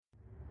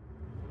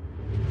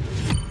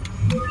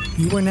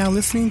You are now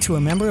listening to a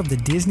member of the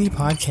Disney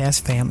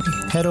Podcast family.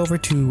 Head over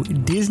to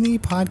Disney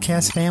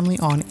Podcast Family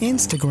on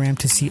Instagram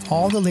to see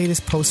all the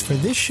latest posts for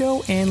this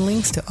show and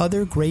links to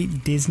other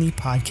great Disney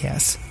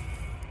podcasts.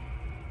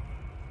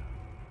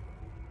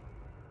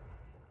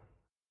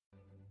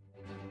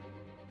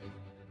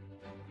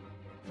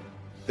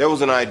 There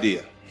was an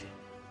idea.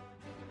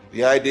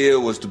 The idea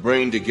was to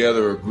bring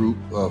together a group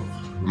of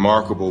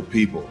remarkable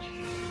people,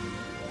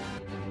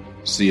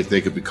 see if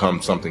they could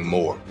become something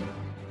more.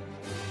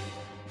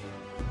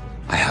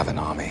 I have an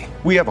army.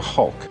 We have a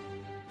Hulk.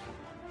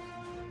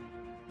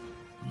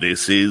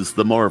 This is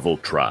the Marvel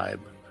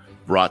Tribe,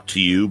 brought to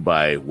you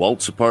by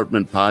Walt's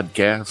Apartment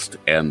Podcast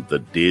and the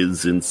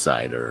Diz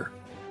Insider.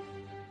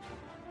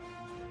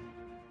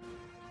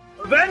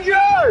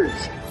 Avengers!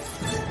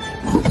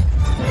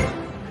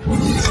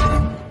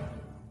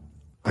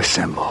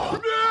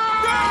 Assemble.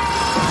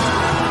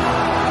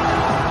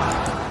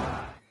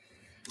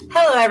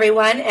 Hello,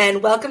 everyone,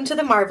 and welcome to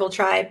the Marvel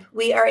Tribe.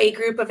 We are a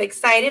group of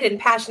excited and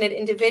passionate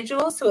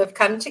individuals who have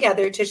come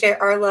together to share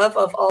our love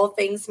of all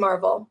things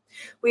Marvel.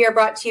 We are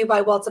brought to you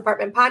by Walt's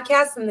Apartment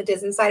Podcast and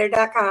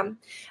thedizinsider.com.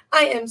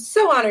 I am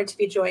so honored to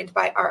be joined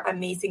by our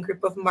amazing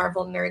group of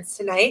Marvel nerds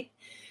tonight.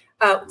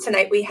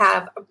 Tonight we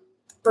have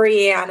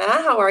Brianna.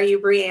 How are you,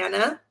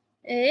 Brianna?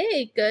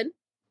 Hey, good.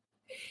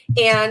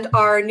 And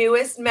our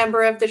newest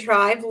member of the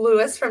tribe,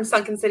 Lewis from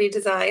Sunken City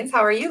Designs.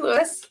 How are you,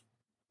 Lewis?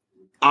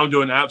 I'm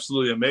doing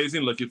absolutely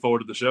amazing. Looking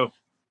forward to the show.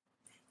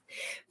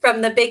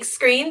 From the big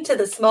screen to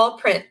the small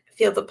print,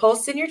 feel the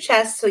pulse in your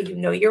chest so you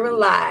know you're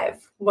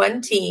alive.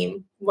 One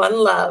team, one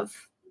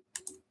love.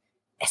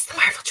 It's the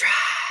Marvel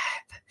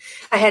Tribe.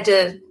 I had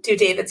to do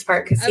David's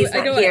part because he's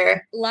not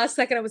here. Last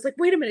second, I was like,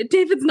 wait a minute,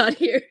 David's not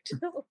here.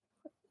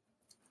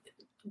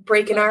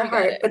 Breaking our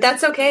heart. But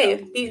that's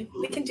okay.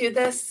 We can do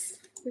this.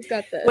 We've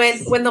got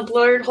this. When the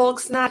Blurred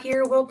Hulk's not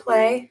here, we'll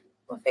play.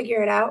 We'll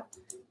figure it out.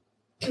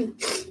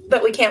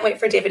 But we can't wait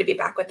for David to be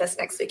back with us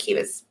next week. He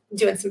was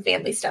doing some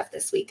family stuff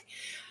this week.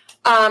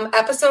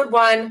 Episode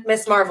 1,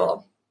 Miss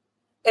Marvel.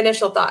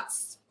 Initial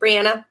thoughts.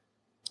 Brianna?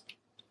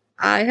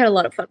 I had a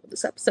lot of fun with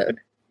this episode,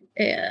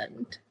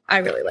 and I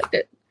really liked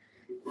it.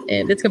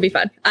 And it's going to be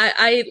fun.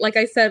 I like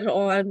I said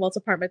on Walt's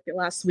Apartment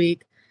last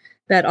week,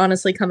 that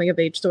honestly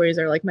coming-of-age stories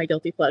are like my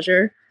guilty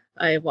pleasure.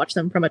 I have watched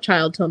them from a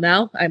child till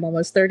now. I'm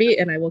almost 30,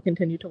 and I will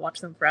continue to watch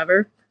them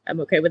forever. I'm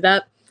okay with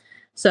that.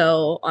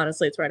 So,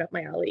 honestly, it's right up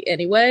my alley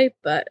anyway,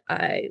 but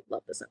I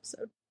love this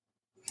episode.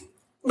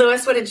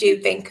 Lewis, what did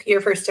you think?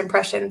 Your first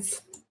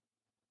impressions?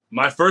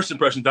 My first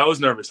impressions, I was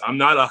nervous. I'm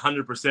not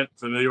 100%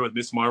 familiar with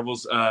Miss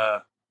Marvel's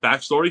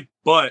backstory,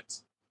 but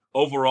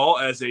overall,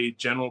 as a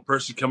general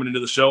person coming into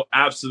the show,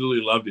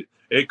 absolutely loved it.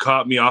 It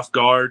caught me off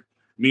guard.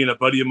 Me and a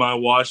buddy of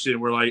mine watched it,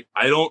 and we're like,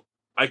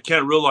 I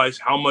can't realize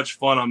how much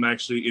fun I'm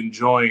actually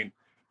enjoying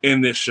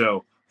in this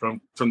show,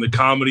 from the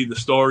comedy, the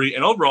story,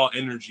 and overall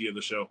energy of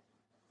the show.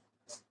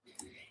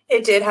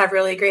 It did have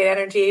really great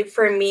energy.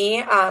 For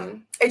me,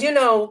 I do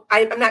know,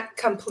 I'm not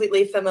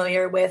completely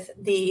familiar with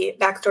the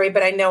backstory,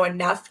 but I know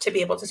enough to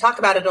be able to talk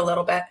about it a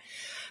little bit.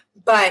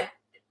 But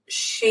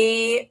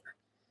she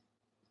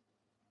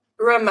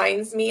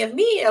reminds me of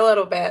me a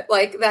little bit,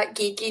 like that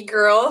geeky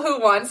girl who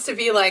wants to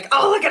be like,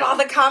 oh, look at all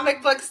the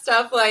comic book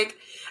stuff. Like,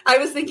 I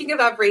was thinking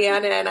about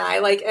Brianna and I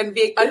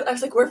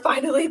was like, we're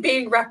finally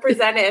being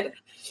represented.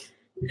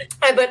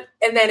 And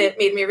then it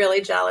made me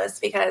really jealous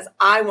because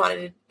I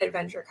wanted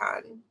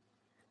AdventureCon.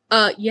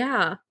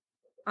 Yeah,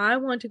 I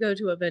want to go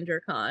to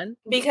AvengerCon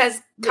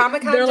because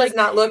Comic-Con does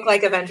not look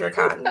like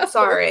AvengerCon. No.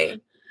 Sorry,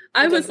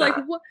 I was like,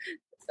 what?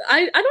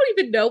 I don't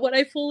even know what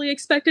I fully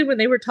expected when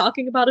they were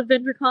talking about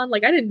AvengerCon.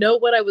 Like, I didn't know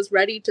what I was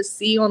ready to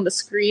see on the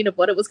screen of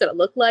what it was going to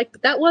look like,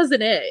 but that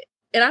wasn't it.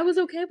 And I was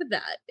okay with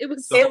that. It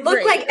looked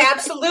great. Like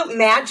absolute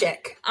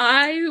magic.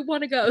 I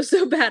want to go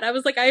so bad. I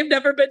was like, I have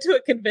never been to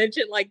a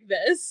convention like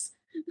this.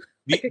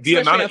 The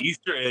amount of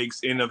Easter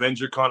eggs in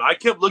AvengerCon, I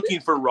kept looking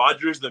for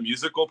Rogers the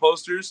Musical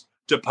posters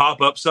to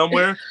pop up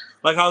somewhere.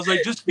 Like, I was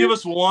like, just give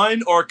us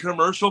one or a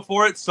commercial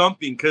for it,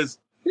 something. Because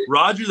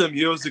Roger the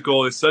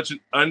Musical is such an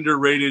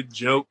underrated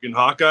joke in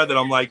Hawkeye that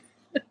I'm like,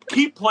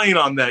 keep playing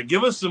on that.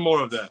 Give us some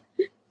more of that.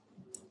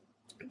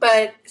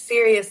 But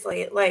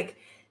seriously, like,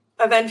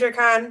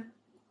 AvengerCon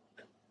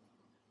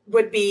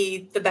would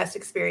be the best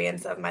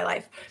experience of my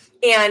life.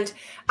 And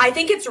I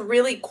think it's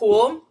really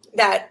cool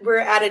that we're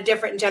at a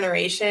different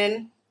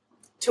generation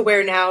to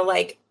where now,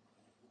 like,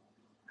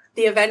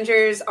 the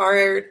Avengers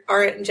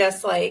aren't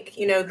just like,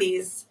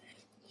 these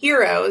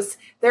heroes.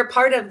 They're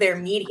part of their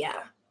media.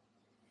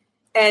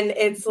 And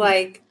it's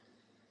like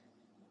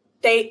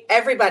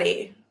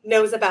everybody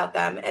knows about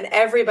them and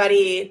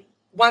everybody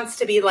wants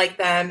to be like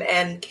them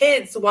and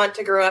kids want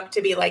to grow up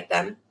to be like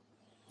them.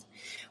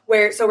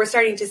 So we're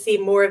starting to see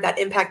more of that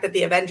impact that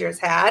the Avengers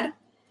had,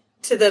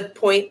 to the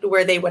point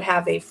where they would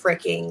have a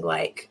freaking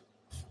like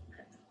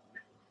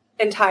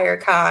entire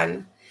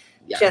con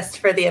just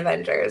for the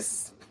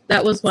Avengers.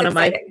 That was one of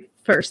my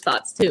first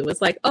thoughts too.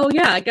 Was like, oh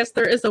yeah, I guess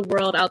there is a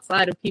world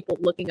outside of people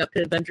looking up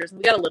to Avengers. And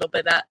we got a little bit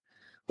of that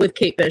with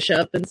Kate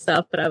Bishop and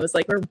stuff, but I was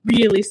like, we're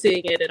really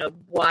seeing it in a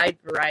wide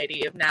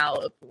variety of now.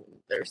 If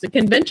there's a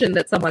convention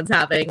that someone's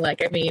having,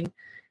 like, I mean,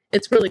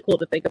 it's really cool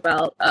to think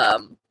about.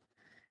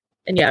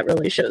 And yeah, it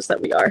really shows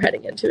that we are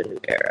heading into a new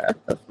era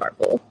of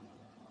Marvel.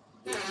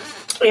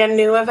 And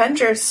new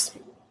Avengers.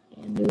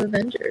 New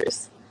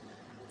Avengers.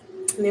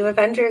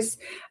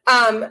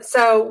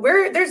 So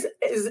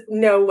there's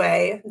no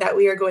way that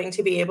we are going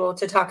to be able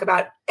to talk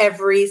about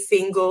every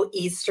single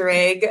Easter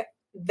egg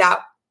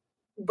that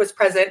was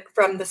present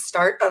from the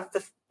start of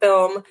the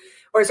film,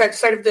 or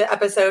start of the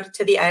episode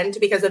to the end,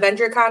 because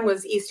AvengerCon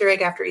was Easter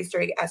egg after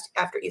Easter egg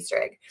after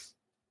Easter egg.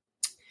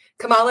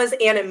 Kamala's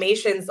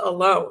animations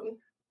alone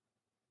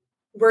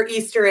were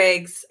Easter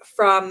eggs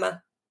from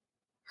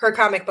her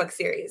comic book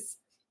series.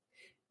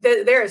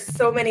 There are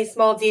so many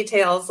small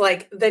details,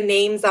 like the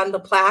names on the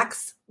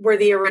plaques were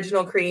the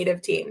original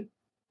creative team.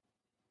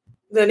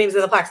 The names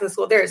of the plaques in the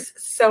school. There's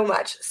so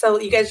much. So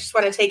you guys just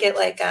want to take it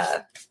like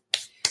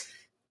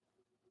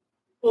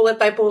bullet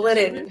by bullet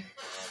and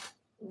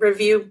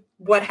review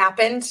what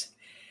happened.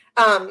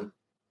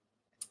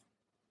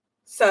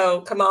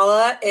 So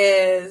Kamala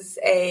is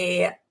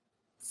a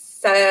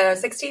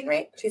 16,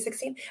 right? She's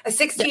 16. A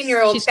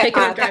 16-year-old. She's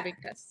taking a driving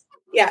test.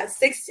 Yeah,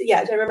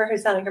 I remember her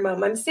telling her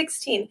mom, I'm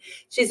 16.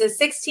 She's a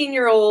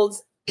 16-year-old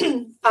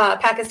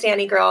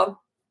Pakistani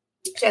girl.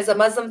 She has a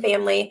Muslim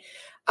family,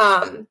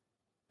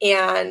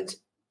 and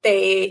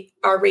they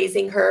are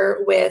raising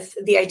her with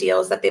the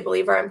ideals that they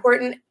believe are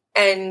important.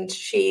 And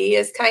she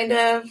is kind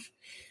of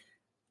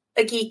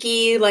a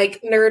geeky,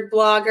 like, nerd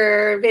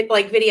blogger,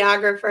 like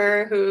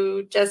videographer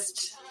who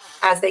just,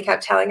 as they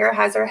kept telling her,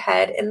 has her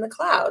head in the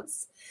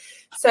clouds.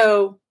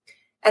 So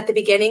at the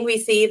beginning, we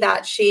see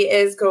that she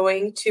is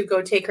going to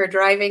go take her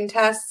driving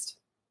test.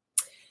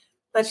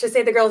 Let's just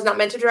say the girl is not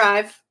meant to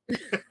drive.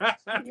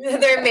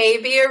 There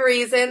may be a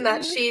reason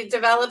that she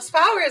develops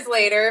powers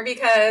later,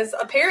 because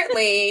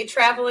apparently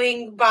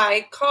traveling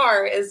by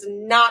car is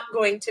not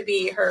going to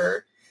be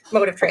her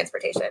mode of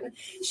transportation.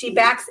 She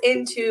backs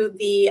into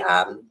the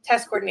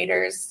test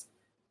coordinator's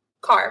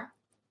car.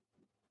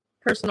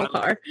 Personal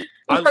car.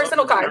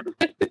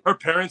 Her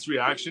parents'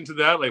 reaction to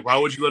that, like, why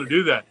would you let her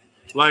do that?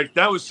 Like,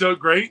 that was so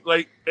great.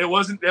 Like, it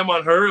wasn't them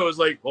on her. It was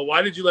like, well,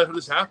 why did you let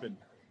this happen?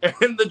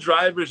 And the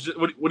driver's just,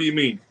 what do you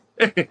mean?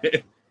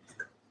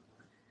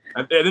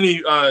 And then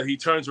he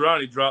turns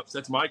around, he drops,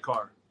 that's my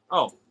car.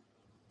 Oh.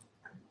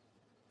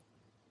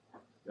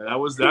 And that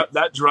was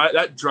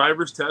that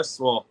driver's test,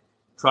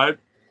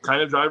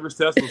 kind of driver's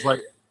test was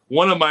like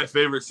one of my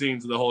favorite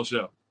scenes of the whole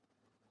show.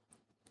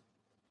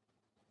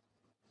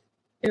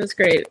 It was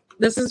great.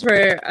 This is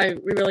where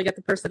we really get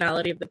the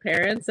personality of the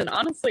parents, and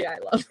honestly, I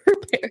love her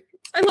parents.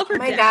 I love her. Oh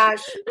my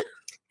gosh.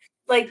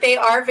 Like, they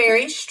are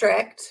very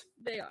strict.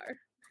 They are.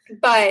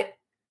 But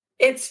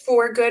it's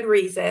for good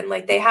reason.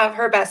 Like, they have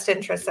her best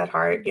interests at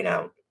heart, you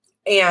know,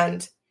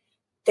 and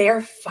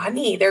they're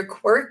funny. They're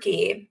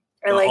quirky.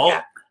 I like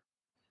that.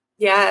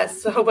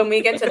 Yes. So when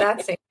we get to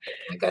that scene, oh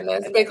my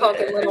goodness, Big Hulk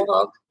and Little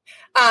Hulk.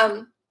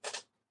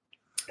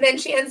 Then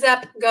she ends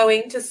up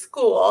going to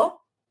school,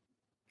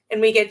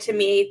 and we get to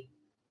meet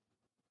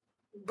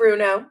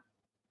Bruno,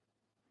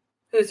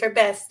 who's her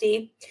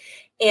bestie,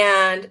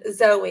 and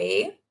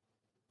Zoe,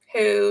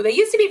 who they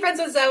used to be friends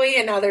with Zoe,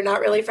 and now they're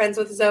not really friends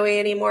with Zoe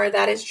anymore.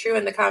 That is true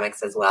in the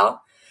comics as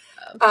well.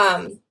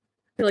 I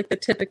feel like the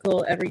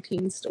typical every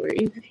teen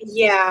story.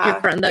 Yeah.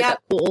 Your friend that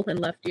got cool and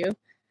left you.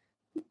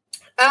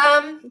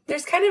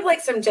 There's kind of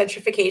like some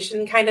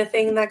gentrification kind of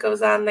thing that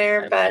goes on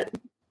there, but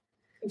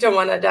don't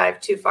want to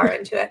dive too far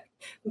into it.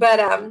 But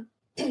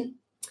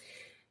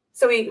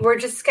so we're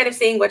just kind of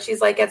seeing what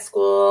she's like at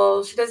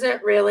school. She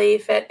doesn't really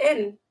fit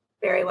in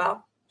very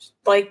well.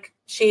 Like,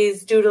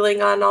 she's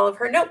doodling on all of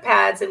her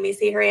notepads, and we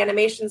see her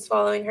animations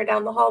following her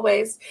down the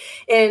hallways.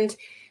 And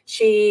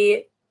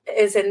she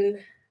is in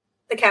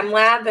the chem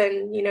lab,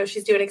 and, you know,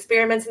 she's doing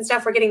experiments and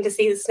stuff. We're getting to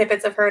see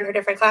snippets of her in her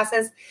different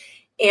classes.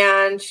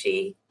 And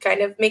she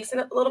kind of makes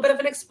a little bit of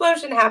an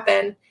explosion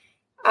happen.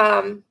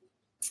 That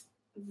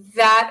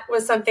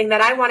was something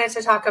that I wanted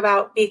to talk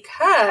about,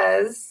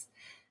 because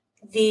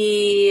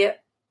so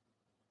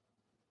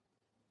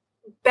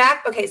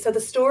the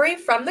story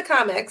from the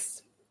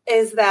comics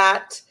is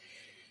that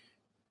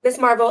Ms.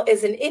 Marvel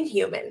is an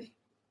Inhuman.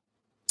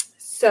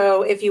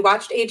 So if you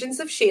watched Agents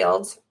of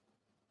S.H.I.E.L.D.,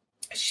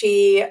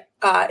 she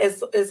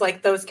is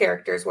like those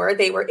characters were.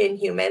 They were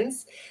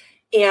Inhumans.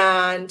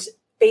 And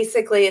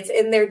basically it's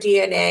in their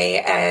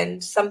DNA,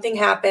 and something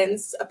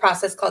happens, a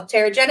process called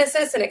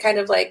teragenesis, and it kind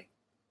of like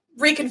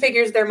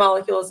reconfigures their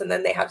molecules, and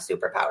then they have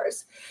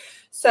superpowers.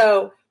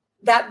 So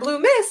that blue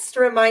mist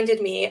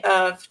reminded me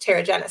of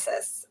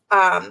teragenesis.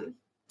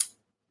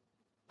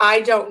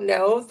 I don't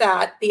know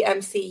that the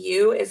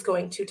MCU is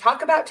going to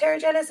talk about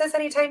teragenesis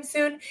anytime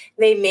soon.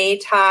 They may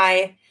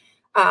tie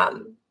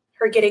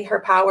her getting her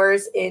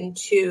powers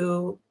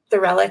into the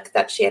relic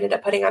that she ended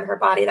up putting on her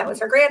body that was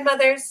her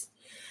grandmother's.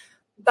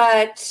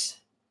 But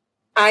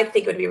I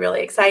think it would be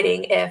really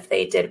exciting if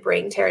they did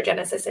bring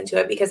Terrigenesis into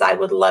it, because I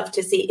would love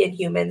to see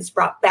Inhumans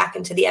brought back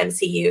into the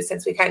MCU,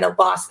 since we kind of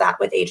lost that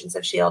with Agents of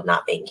S.H.I.E.L.D.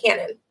 not being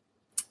canon.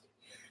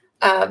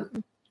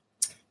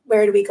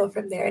 Where do we go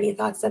from there? Any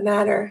thoughts on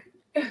that? Or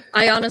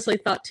I honestly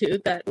thought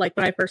too that, like,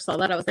 when I first saw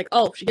that, I was like,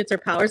 oh, she gets her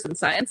powers in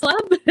science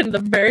lab in the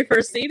very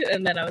first scene.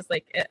 And then I was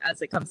like,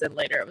 as it comes in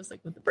later, I was like,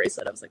 with the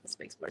bracelet, I was like, this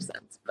makes more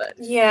sense. But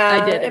yeah,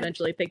 I did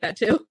eventually think that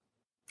too.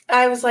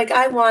 I was like,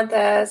 I want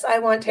this. I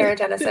want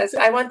Terrigenesis.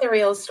 I want the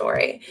real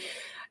story.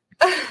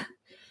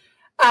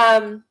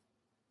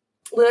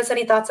 Lewis,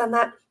 any thoughts on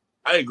that?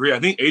 I agree. I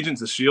think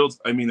Agents of S.H.I.E.L.D.,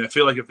 I mean, I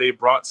feel like if they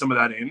brought some of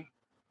that in,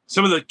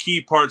 some of the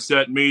key parts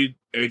that made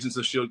Agents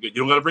of S.H.I.E.L.D. good,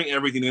 you don't got to bring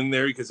everything in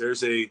there, because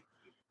there's a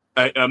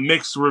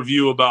mixed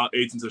review about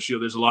Agents of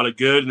S.H.I.E.L.D. There's a lot of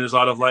good, and there's a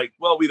lot of like,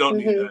 well, we don't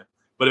need that.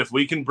 But if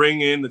we can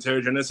bring in the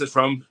Terrigenesis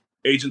from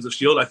Agents of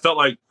S.H.I.E.L.D., I felt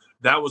like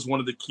that was one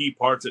of the key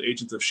parts that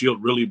Agents of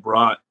S.H.I.E.L.D. really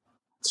brought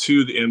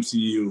to the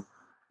MCU.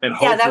 And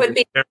hopefully that would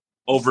be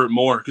over it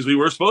more, because we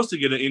were supposed to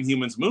get an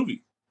Inhumans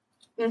movie.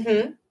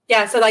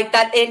 Yeah, so like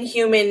that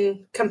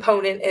Inhuman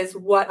component is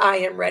what I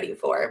am ready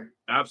for.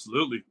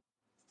 Absolutely.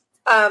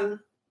 Then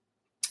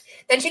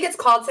she gets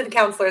called to the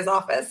counselor's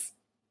office.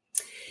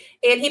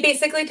 And he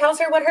basically tells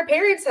her what her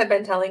parents have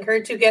been telling her,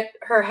 to get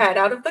her head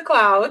out of the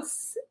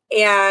clouds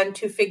and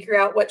to figure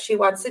out what she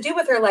wants to do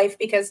with her life,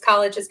 because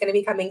college is going to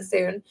be coming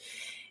soon.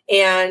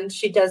 And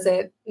she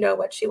doesn't know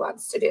what she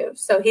wants to do.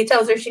 So he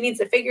tells her she needs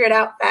to figure it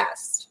out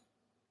fast,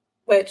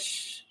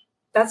 which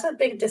that's a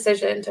big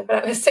decision to put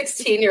on a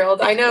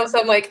 16-year-old. I know. So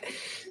I'm like,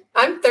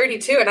 I'm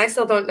 32 and I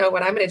still don't know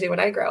what I'm going to do when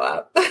I grow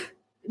up.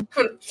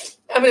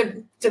 I'm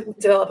going to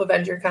develop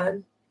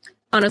AvengerCon.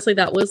 Honestly,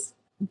 that was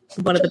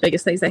one of the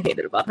biggest things I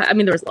hated about I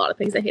mean, there was a lot of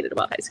things I hated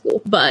about high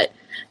school, but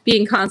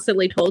being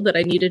constantly told that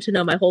I needed to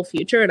know my whole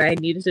future and I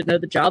needed to know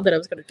the job that I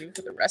was going to do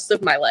for the rest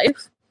of my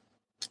life.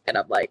 And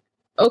I'm like,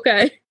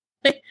 okay.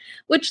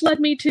 Which led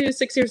me to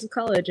 6 years of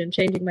college and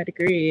changing my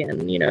degree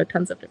and, you know,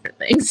 tons of different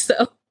things.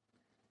 So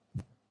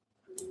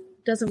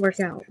doesn't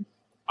work out.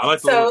 I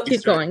like the little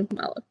keep going,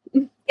 Mala.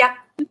 Yeah.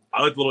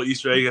 I like the little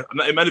Easter egg.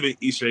 It might have been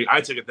Easter egg.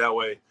 I took it that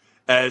way,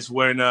 as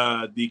when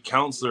the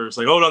counselor is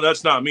like, oh, no,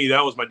 that's not me.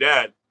 That was my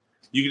dad.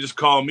 You can just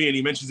call me. And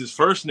he mentions his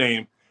first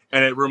name.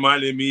 And it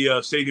reminded me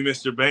of Saving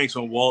Mr. Banks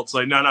when Walt's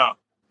like, no,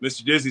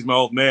 Mr. Disney's my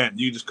old man.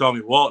 You can just call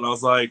me Walt. And I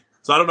was like,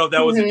 so I don't know if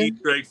that was an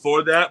Easter egg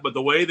for that, but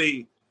the way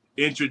they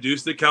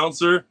introduced the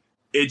counselor,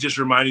 it just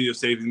reminded me of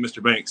Saving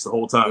Mr. Banks the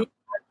whole time.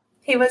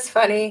 He was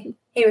funny.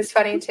 He was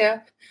funny too.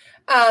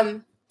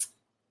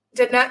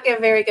 Did not give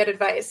very good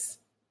advice.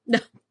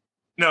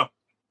 No.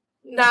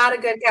 Not a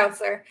good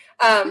counselor.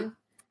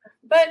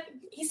 But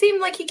he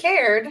seemed like he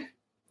cared,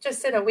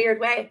 just in a weird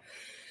way.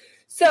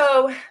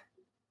 So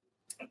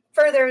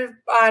further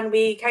on,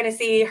 we kind of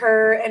see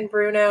her and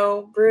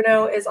Bruno.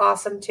 Bruno is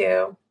awesome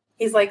too.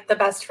 He's like the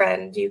best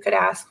friend you could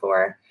ask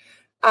for.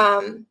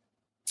 And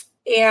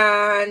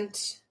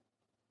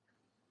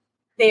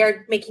they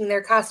are making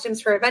their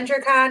costumes for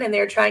AvengerCon, and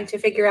they're trying to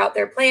figure out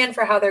their plan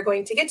for how they're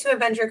going to get to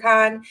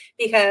AvengerCon,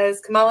 because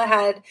Kamala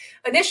had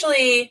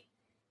initially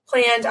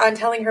planned on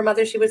telling her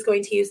mother she was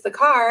going to use the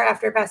car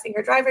after passing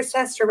her driver's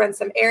test to run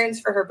some errands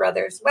for her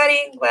brother's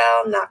wedding.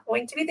 Well, not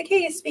going to be the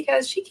case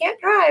because she can't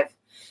drive.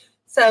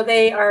 So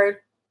they are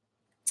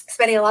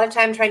spending a lot of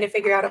time trying to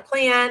figure out a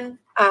plan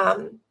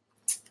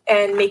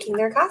and making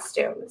their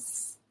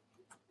costumes.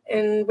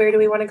 And where do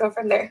we want to go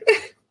from there?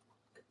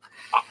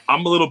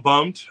 I'm a little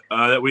bummed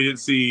that we didn't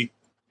see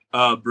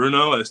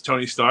Bruno as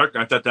Tony Stark.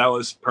 I thought that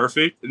was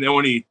perfect. And then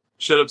when he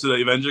showed up to the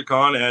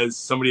AvengerCon as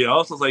somebody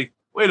else, I was like,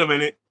 wait a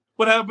minute.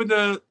 What happened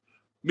to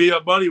me,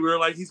 buddy? We were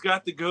like, he's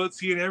got the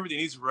goatee and everything.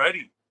 He's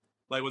ready.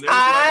 Like when they were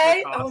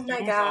oh my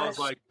gosh. I was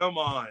like, come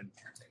on.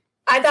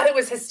 I thought it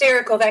was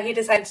hysterical that he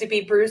decided to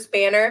be Bruce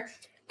Banner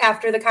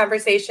after the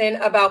conversation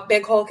about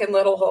Big Hulk and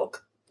Little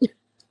Hulk.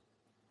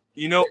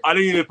 You know, I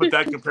didn't even put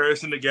that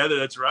comparison together.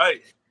 That's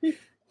right.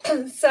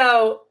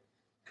 So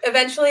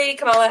eventually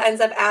Kamala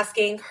ends up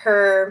asking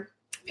her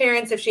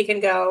parents if she can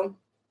go.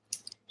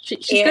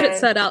 She's good at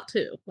set out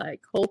too.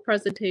 Like whole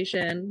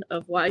presentation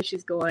of why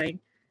she's going.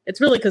 It's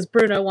really because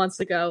Bruno wants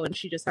to go and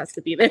she just has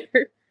to be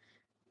there.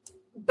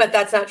 But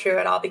that's not true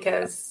at all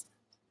because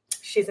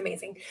she's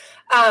amazing.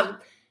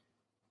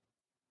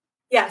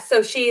 Yeah,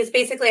 so she is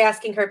basically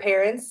asking her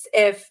parents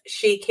if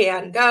she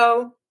can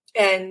go.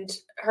 And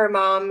her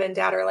mom and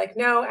dad are like,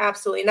 no,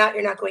 absolutely not.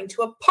 You're not going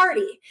to a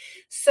party.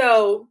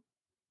 So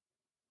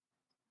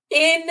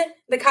in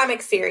the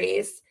comic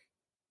series,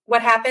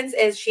 what happens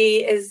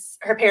is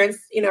her parents,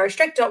 are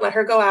strict, don't let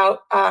her go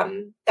out.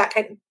 That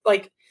kind of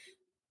like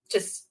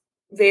just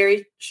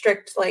very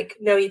strict, like,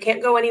 no, you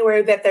can't go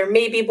anywhere that there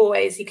may be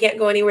boys. You can't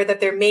go anywhere that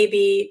there may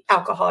be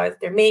alcohol or that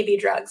there may be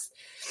drugs,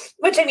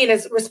 which I mean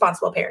is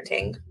responsible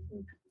parenting.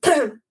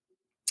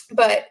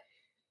 But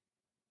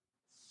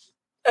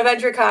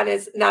AvengerCon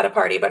is not a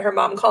party, but her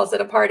mom calls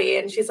it a party.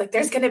 And she's like,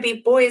 there's going to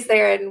be boys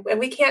there and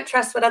we can't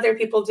trust what other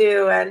people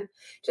do. And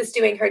just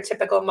doing her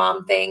typical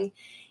mom thing.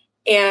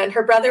 And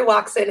her brother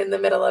walks in the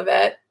middle of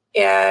it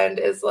and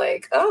is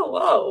like, oh,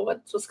 whoa,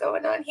 what's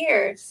going on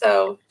here?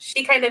 So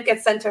she kind of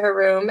gets sent to her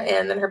room,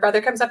 and then her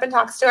brother comes up and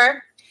talks to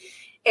her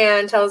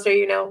and tells her,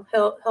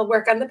 he'll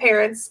work on the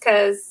parents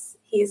because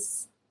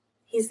he's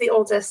the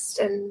oldest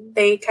and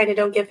they kind of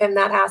don't give him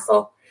that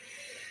hassle.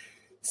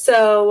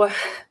 So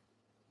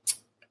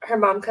her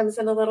mom comes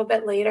in a little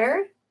bit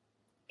later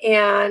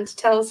and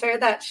tells her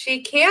that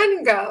she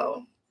can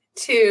go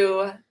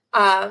to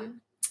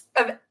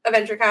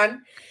AvengerCon,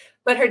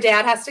 but her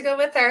dad has to go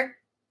with her.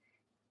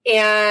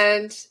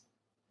 And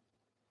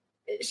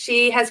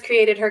she has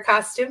created her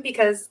costume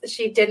because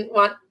she didn't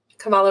want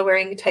Kamala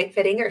wearing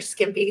tight-fitting or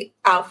skimpy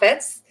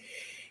outfits.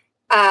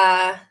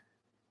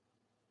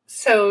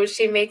 So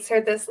she makes her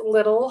this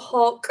little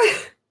Hulk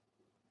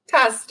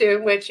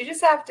costume, which you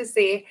just have to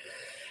see.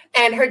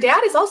 And her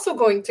dad is also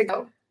going to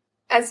go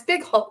as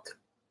Big Hulk.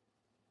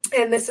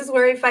 And this is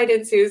where a fight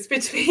ensues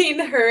between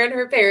her and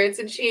her parents,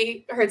 and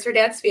she hurts her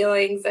dad's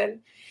feelings.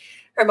 And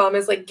her mom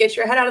is like, get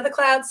your head out of the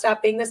clouds,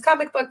 stop being this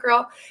comic book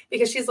girl.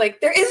 Because she's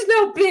like, there is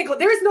no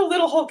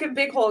little Hulk and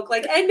Big Hulk.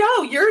 Like, and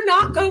no, you're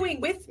not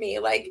going with me.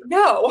 Like,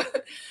 no.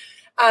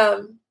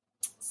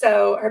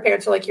 So her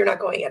parents are like, you're not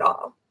going at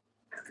all.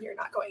 You're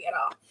not going at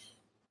all.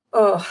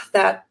 Oh,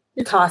 that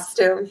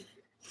costume.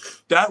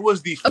 That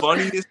was the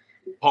funniest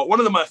part. One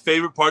of my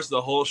favorite parts of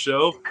the whole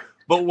show.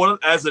 But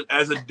as a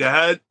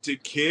dad to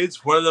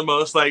kids, one of the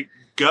most like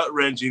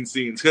gut-wrenching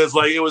scenes. Because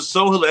like it was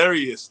so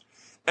hilarious.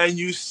 And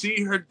you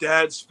see her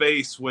dad's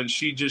face when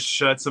she just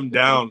shuts him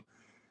down.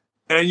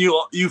 And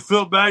you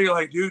feel bad. You're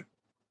like, dude,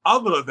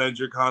 I'll go to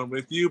AvengerCon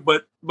with you.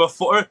 But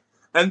before,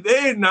 and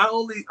they not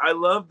only, I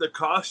love the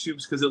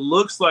costumes because it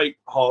looks like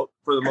Hulk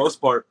for the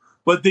most part,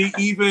 but they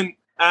even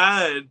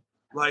add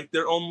like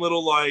their own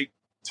little like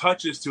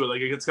touches to it.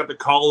 Like it's got the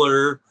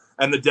collar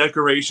and the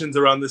decorations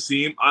around the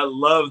seam. I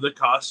love the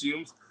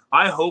costumes.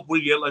 I hope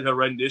we get like a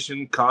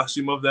rendition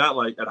costume of that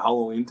like at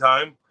Halloween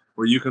time,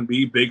 where you can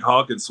be Big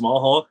Hulk and Small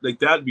Hulk. Like,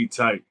 that'd be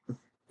tight.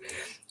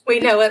 We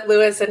know what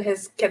Lewis and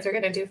his kids are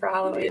going to do for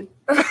Halloween.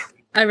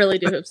 I really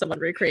do hope someone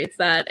recreates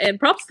that. And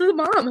props to the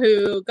mom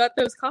who got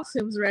those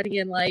costumes ready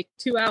in like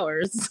 2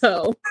 hours.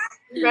 So,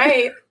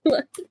 right.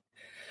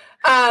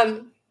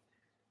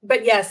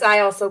 But yes, I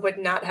also would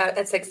not have,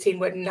 at 16,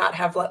 would not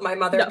have let my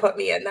mother put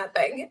me in that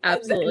thing.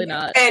 Absolutely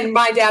not. And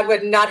my dad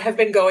would not have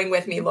been going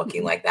with me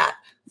looking like that.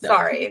 No.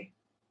 Sorry.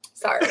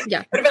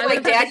 Yeah. Would have been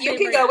like, Dad, you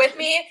can go with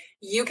me.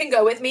 You can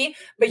go with me,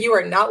 but you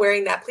are not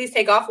wearing that. Please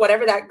take off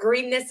whatever that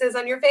greenness is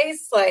on your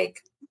face.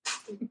 Like,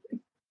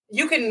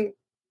 you can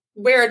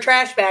wear a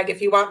trash bag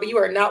if you want, but you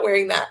are not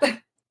wearing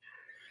that.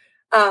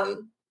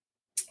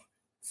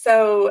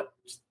 So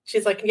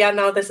she's like, yeah,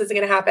 no, this isn't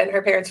going to happen.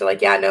 Her parents are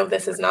like, yeah, no,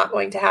 this is not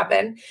going to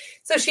happen.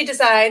 So she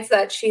decides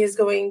that she is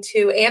going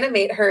to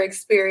animate her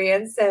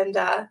experience and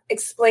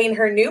explain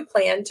her new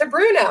plan to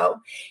Bruno.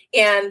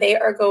 And they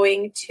are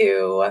going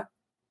to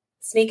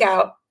sneak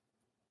out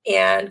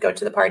and go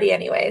to the party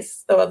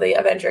anyways, the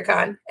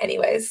AvengerCon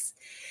anyways.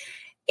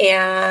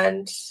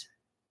 And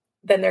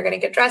then they're going to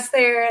get dressed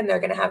there and they're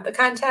going to have the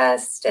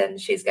contest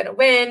and she's going to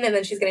win. And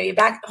then she's going to be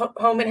back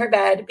home in her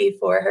bed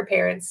before her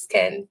parents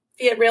can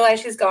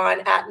realize she's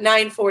gone at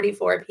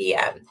 9:44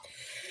 p.m.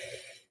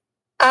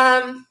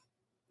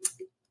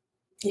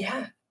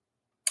 Yeah.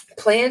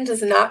 Plan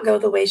does not go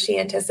the way she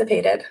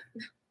anticipated.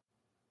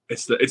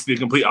 It's the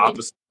complete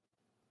opposite.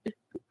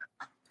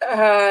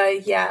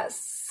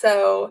 Yes.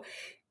 So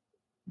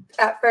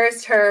at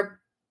first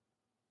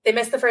they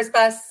missed the first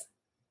bus.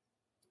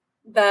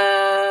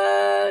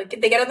 They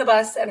get on the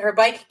bus and her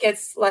bike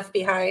gets left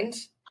behind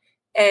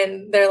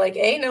and they're like,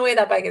 ain't no way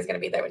that bike is going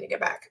to be there when you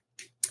get back.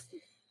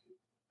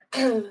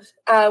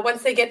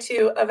 Once they get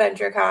to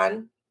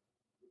AvengerCon,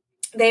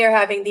 they are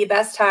having the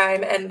best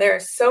time and there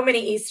are so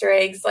many Easter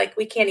eggs, like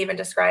we can't even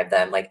describe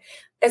them. Like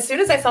as soon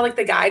as I saw like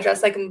the guy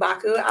dressed like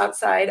M'Baku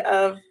outside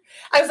of,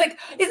 I was like,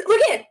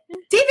 look at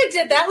David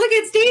did that. Look,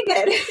 it's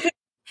David.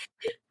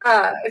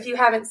 If you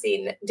haven't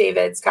seen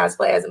David's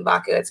cosplay as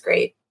M'Baku, it's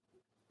great.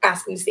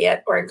 Ask him to see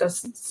it or go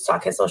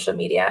stalk his social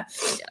media.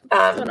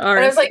 Yeah. On our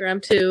Instagram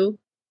like, too.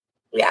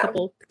 Yeah.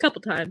 A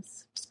couple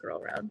times.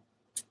 Scroll around.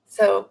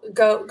 So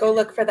go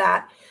look for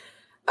that.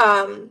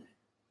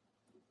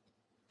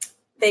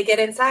 They get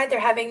inside. They're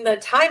having the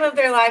time of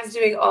their lives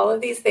doing all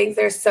of these things.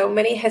 There's so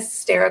many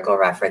hysterical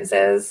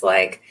references.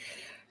 Like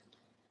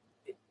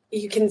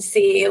you can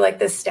see like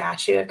the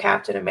statue of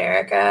Captain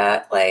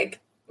America, like,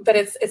 but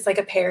it's like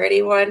a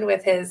parody one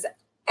with his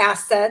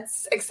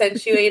assets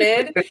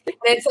accentuated. And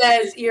it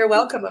says, "You're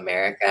welcome,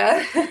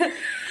 America."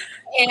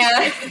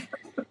 And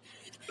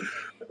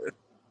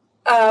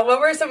what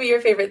were some of your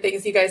favorite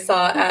things you guys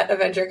saw at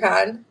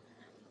AvengerCon?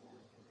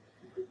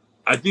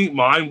 I think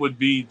mine would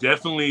be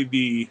definitely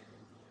the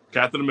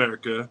Captain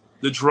America.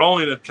 The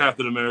drawing of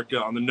Captain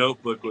America on the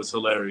notebook was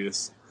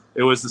hilarious.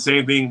 It was the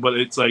same thing, but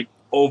it's like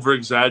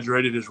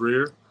over-exaggerated his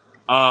rear.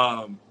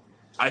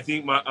 I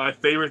think my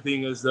favorite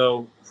thing is,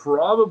 though,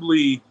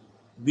 probably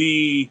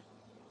the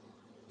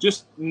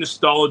just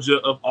nostalgia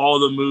of all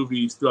the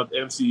movies throughout the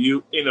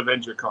MCU in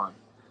AvengerCon.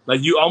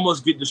 Like, you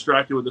almost get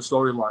distracted with the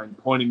storyline,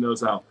 pointing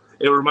those out.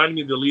 It reminded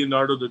me of the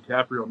Leonardo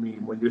DiCaprio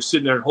meme when you're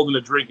sitting there holding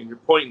a drink and you're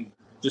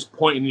just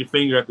pointing your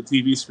finger at the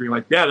TV screen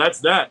like, yeah, that's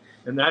that,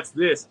 and that's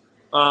this.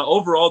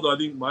 Overall, though, I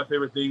think my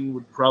favorite thing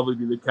would probably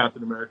be the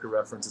Captain America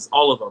references.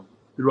 All of them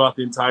throughout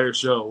the entire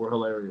show were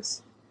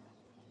hilarious.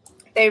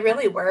 They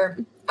really were.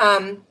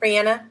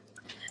 Brianna?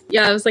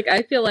 Yeah, I was like,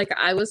 I feel like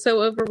I was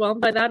so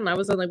overwhelmed by that, and I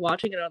was only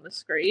watching it on the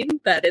screen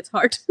that it's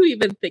hard to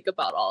even think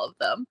about all of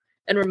them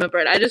and remember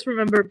it. I just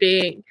remember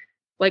being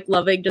like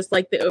loving just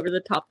like the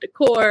over-the-top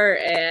decor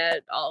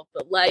and all of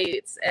the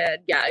lights, and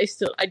yeah,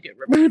 I do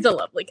remember the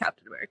lovely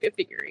Captain America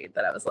figurine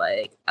that I was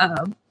like,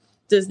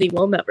 Disney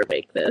will never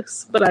make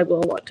this, but I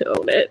will want to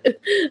own it.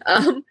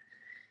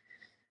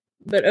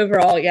 But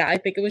overall, yeah, I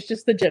think it was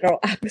just the general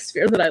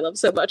atmosphere that I love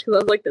so much, because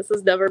I was like, this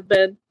has never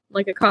been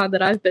like a con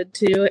that I've been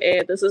to,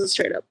 and this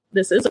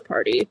is a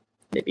party.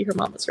 Maybe her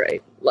mom was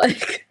right.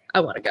 Like, I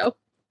want to go.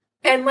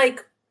 And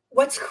like,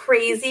 what's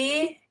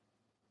crazy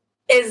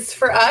is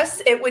for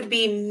us, it would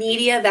be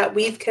media that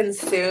we've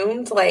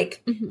consumed.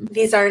 Like,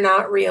 these are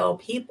not real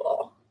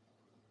people.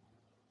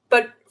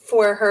 But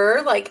for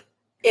her, like,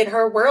 in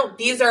her world,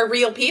 these are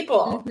real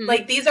people.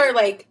 Like, these are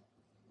like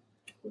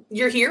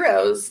your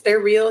heroes. They're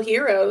real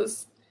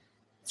heroes.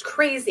 It's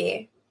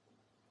crazy.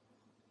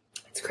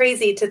 It's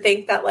crazy to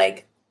think that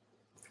like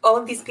all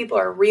of these people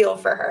are real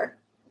for her.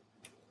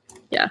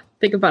 Yeah,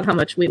 think about how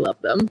much we love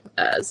them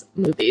as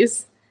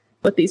movies,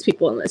 what these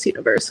people in this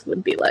universe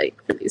would be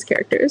like for these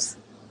characters.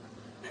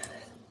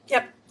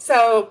 Yep.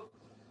 So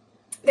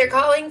they're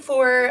calling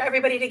for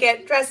everybody to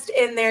get dressed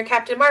in their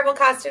Captain Marvel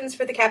costumes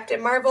for the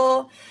Captain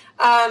Marvel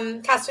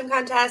costume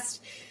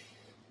contest.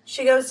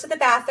 She goes to the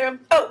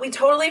bathroom. Oh, we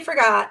totally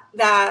forgot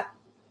that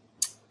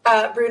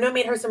Bruno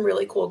made her some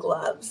really cool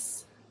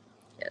gloves.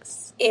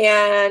 Yes.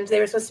 And they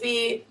were supposed to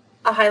be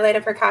a highlight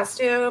of her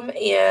costume,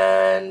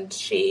 and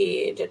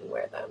she didn't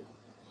wear them.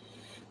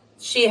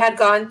 She had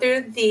gone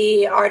through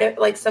the art,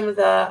 like some of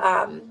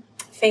the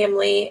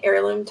family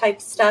heirloom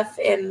type stuff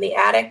in the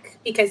attic,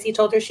 because he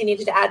told her she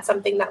needed to add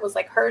something that was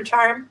like her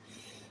charm.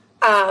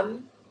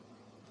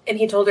 And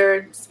he told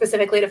her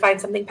specifically to find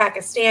something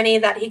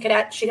Pakistani that she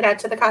could add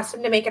to the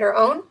costume to make it her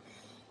own.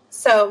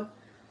 So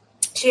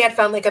she had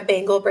found like a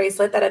bangle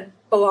bracelet that had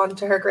belonged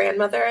to her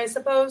grandmother, I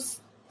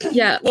suppose.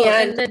 Yeah, well,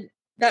 and then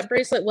that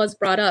bracelet was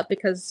brought up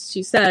because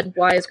she said,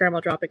 why is grandma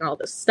dropping all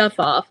this stuff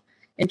off?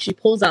 And she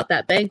pulls out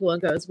that bangle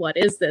and goes, what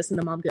is this? And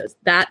the mom goes,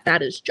 that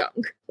is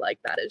junk. Like,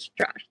 that is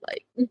trash.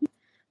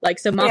 Like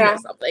so mom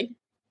knows something.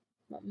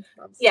 Mom's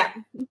yeah.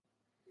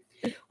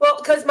 Well,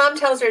 because mom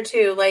tells her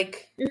too,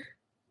 like,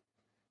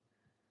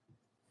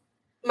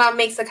 mom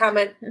makes a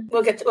comment.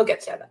 We'll get to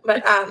that.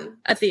 But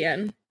at the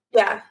end.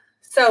 Yeah.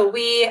 So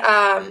we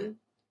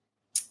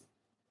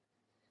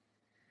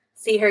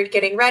see her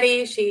getting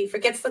ready. She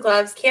forgets the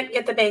gloves, can't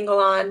get the bangle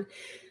on,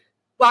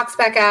 walks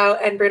back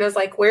out, and Bruno's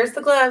like, where's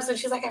the gloves? And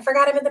she's like, I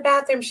forgot him in the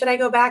bathroom. Should I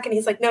go back? And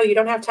he's like, no, you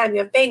don't have time. You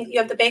have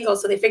the bangle.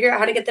 So they figure out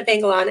how to get the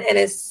bangle on. And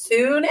as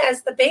soon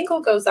as the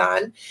bangle goes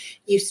on,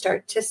 you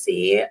start to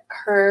see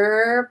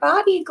her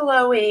body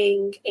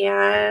glowing,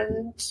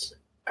 and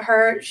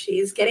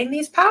she's getting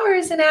these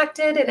powers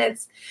enacted, and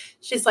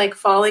she's like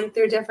falling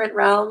through different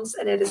realms,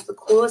 and it is the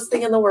coolest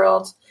thing in the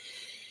world.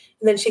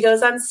 And then she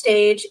goes on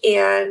stage,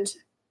 and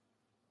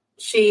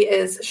she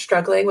is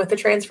struggling with the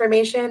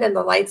transformation and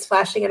the lights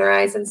flashing in her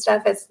eyes and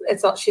stuff.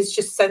 It's all, she's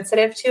just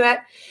sensitive to it.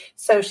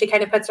 So she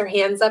kind of puts her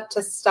hands up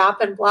to stop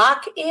and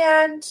block,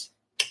 and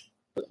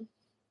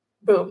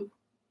boom,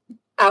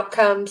 out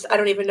comes, I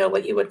don't even know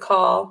what you would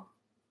call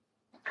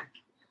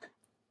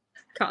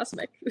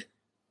cosmic.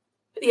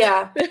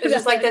 Yeah, it's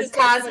just like this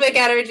cosmic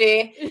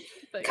energy.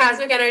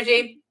 Cosmic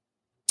energy.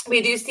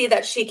 We do see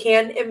that she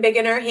can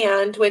embiggen her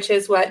hand, which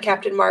is what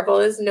Captain Marvel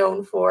is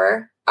known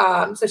for.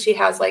 So she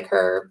has like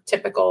her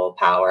typical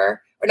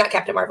power, or not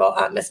Captain Marvel,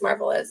 Miss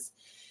Marvel is.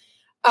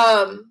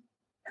 And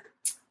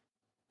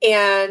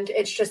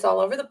it's just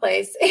all over the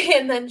place.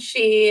 And then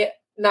she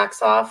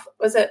knocks off,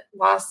 was it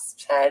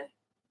Wasp's head?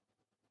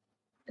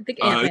 I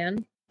think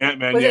Ant-Man.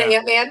 Ant-Man, Was yeah. it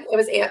Ant-Man? It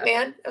was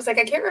Ant-Man. I was like,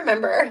 I can't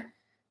remember.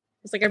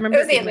 It's like I remember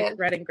it was being Ant-Man. like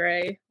red and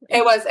gray.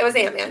 It was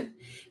Ant-Man.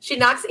 She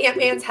knocks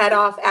Ant-Man's head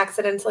off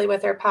accidentally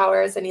with her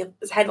powers, and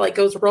his head like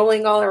goes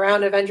rolling all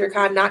around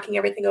AvengerCon, knocking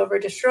everything over,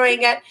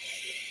 destroying it.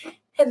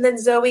 And then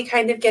Zoe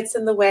kind of gets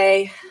in the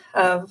way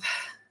of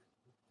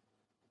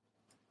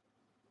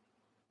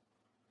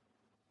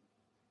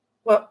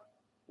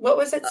what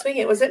was it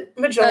swinging? Was it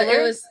Mjolnir?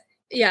 It was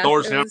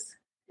Thor's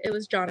it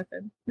was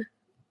Jonathan.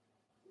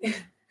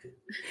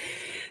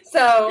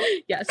 So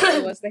yes,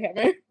 it was the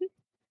hammer.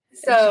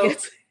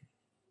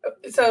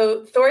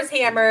 So Thor's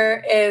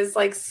hammer is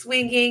like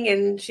swinging,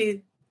 and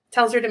she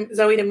tells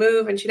Zoe to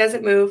move, and she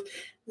doesn't move.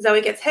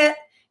 Zoe gets hit,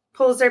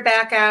 pulls her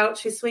back out.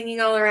 She's swinging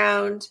all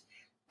around.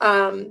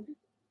 And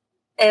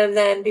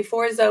then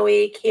before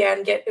Zoe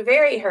can get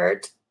very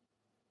hurt,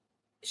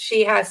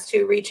 she has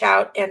to reach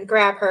out and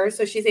grab her.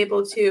 So she's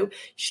able to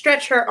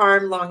stretch her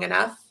arm long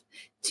enough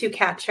to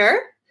catch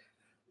her.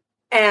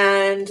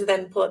 and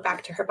then pull it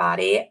back to her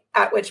body,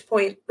 at which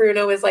point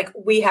Bruno is like,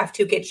 we have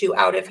to get you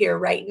out of here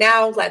right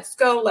now. Let's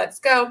go.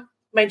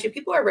 Mind you,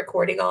 people are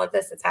recording all of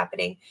this. It's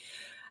happening.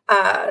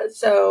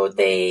 So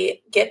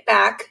they get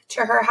back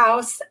to her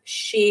house.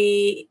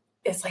 She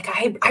is like,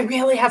 I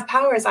really have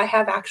powers. I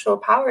have actual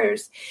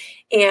powers.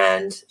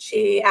 And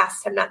she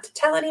asked him not to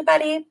tell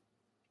anybody.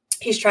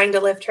 He's trying to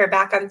lift her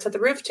back onto the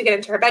roof to get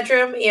into her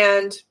bedroom,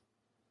 and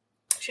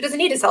she doesn't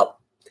need his help.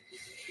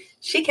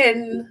 She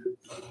can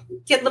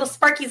get little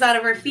sparkies out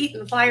of her feet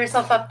and fly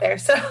herself up there.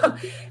 So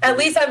at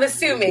least I'm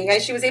assuming,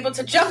 as she was able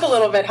to jump a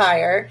little bit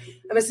higher,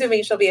 I'm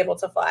assuming she'll be able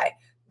to fly.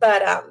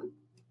 But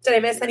did I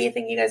miss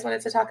anything you guys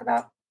wanted to talk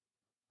about?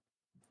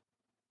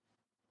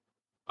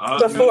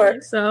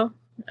 Before? So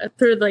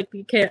through like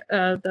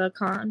the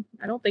con,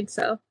 I don't think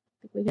so.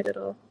 I think we hit it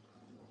all.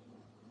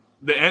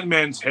 The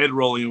Ant-Man's head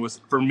rolling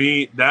was, for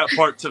me, that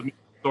part took me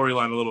the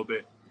storyline a little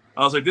bit.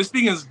 I was like, this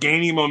thing is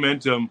gaining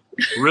momentum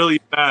really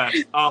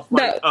fast off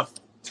like a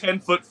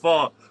 10-foot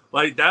fall.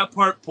 Like, that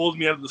part pulled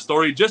me out of the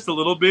story just a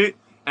little bit.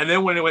 And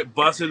then when it went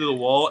busted into the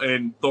wall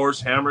and Thor's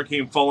hammer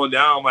came falling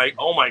down, I'm like,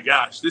 oh my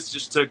gosh, this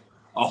just took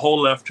a whole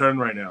left turn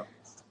right now.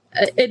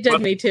 It did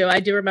me too. I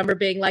do remember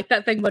being like,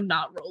 that thing would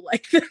not roll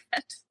like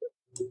that.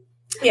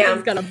 Yeah.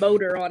 It's got a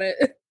motor on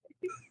it.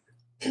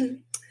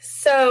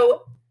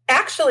 So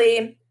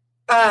actually,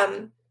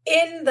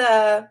 in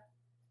the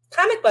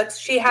comic books,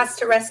 she has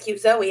to rescue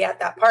Zoe at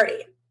that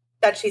party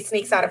that she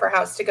sneaks out of her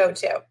house to go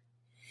to.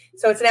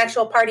 So it's an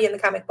actual party in the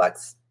comic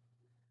books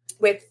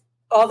with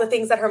all the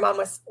things that her mom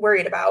was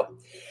worried about.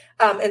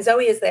 And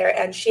Zoe is there,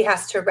 and she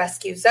has to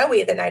rescue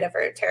Zoe the night of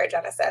her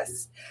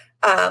Terrigenesis.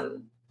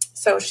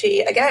 So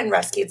she, again,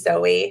 rescued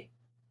Zoe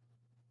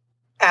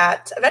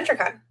at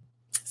AdventureCon.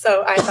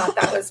 So I thought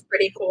that was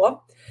pretty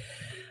cool.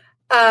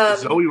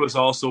 Zoe was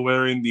also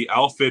wearing the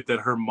outfit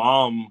that her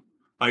mom,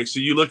 like,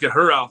 so you look at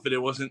her outfit,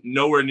 it wasn't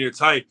nowhere near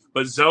tight,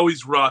 but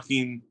Zoe's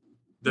rocking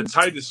the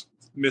tightest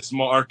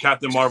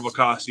Captain Marvel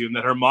costume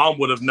that her mom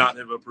would have not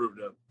have approved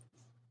of.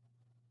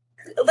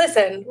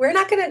 Listen, we're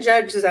not going to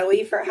judge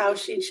Zoe for how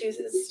she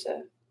chooses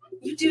to.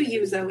 You do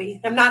you, Zoe.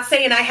 I'm not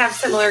saying I have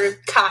similar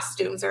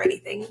costumes or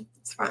anything.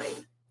 It's fine.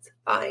 It's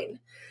fine.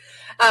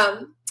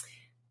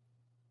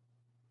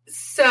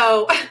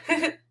 So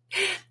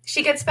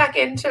she gets back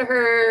into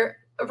her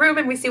room,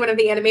 and we see one of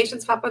the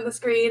animations pop on the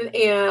screen,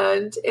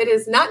 and it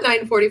is not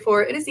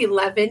 9:44. It is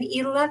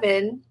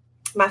 11:11,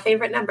 my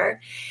favorite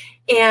number.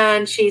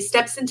 And she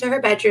steps into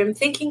her bedroom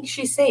thinking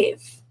she's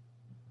safe.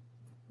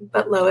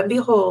 But lo and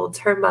behold,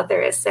 her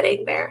mother is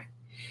sitting there.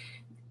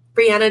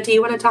 Brianna, do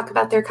you want to talk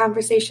about their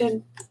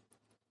conversation?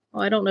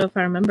 Well, I don't know if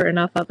I remember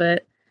enough of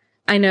it.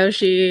 I know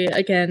she,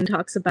 again,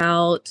 talks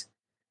about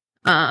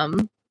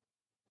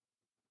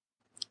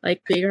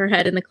like being her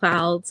head in the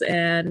clouds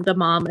and the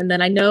mom. And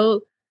then I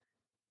know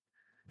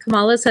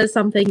Kamala says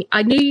something.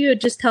 I knew you would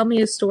just tell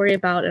me a story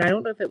about, and I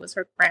don't know if it was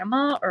her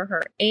grandma or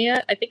her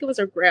aunt. I think it was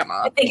her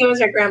grandma. I think it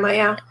was her grandma,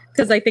 yeah.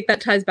 Because I think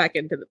that ties back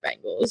into the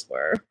Bengals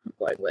where I'm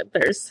going with.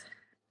 There's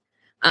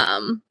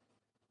I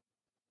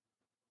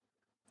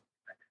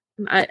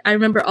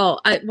remember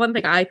one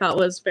thing I thought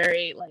was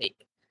very like,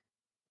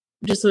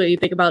 just what you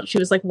think about, she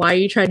was like, why are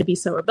you trying to be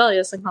so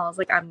rebellious? And Colin's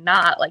like, I'm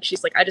not. Like,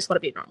 she's like, I just want to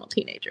be a normal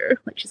teenager.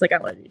 Like, she's like, I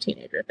want to do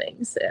teenager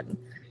things. And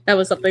that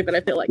was something that I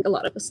feel like a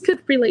lot of us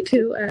could relate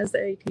to as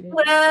a teenager.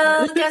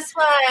 Well, guess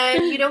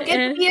what? You don't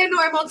get to be a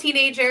normal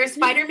teenager.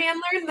 Spider-Man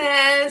learned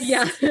this.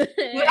 Yeah.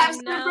 You have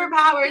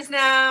superpowers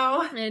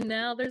now. And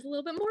now there's a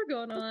little bit more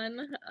going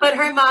on. But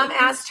her mom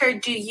asked her,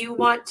 do you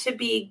want to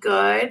be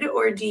good,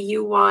 or do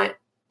you want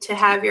to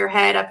have your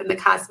head up in the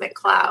cosmic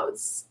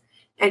clouds?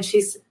 And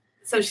she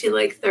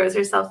like throws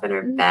herself in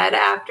her bed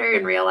after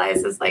and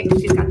realizes like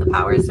she's got the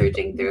power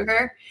surging through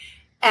her.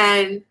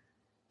 And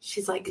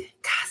she's like,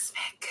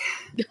 cosmic.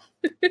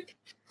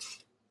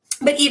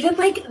 But even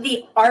like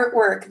the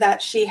artwork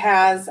that she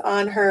has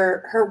on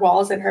her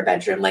walls in her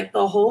bedroom, like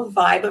the whole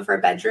vibe of her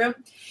bedroom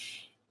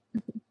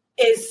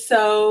is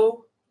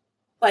so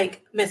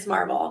like Miss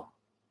Marvel.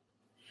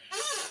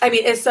 I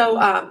mean, it's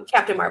so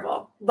Captain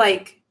Marvel.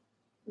 Like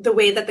the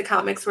way that the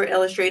comics were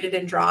illustrated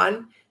and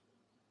drawn,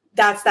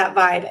 that's that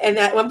vibe. And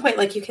at one point,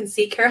 like, you can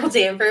see Carol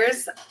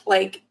Danvers.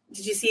 Like,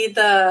 did you see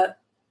the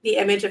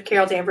image of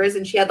Carol Danvers?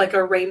 And she had like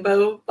a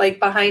rainbow like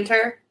behind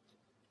her.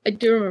 I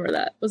do remember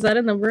that. Was that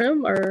in the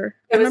room, or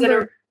it was in a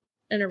room?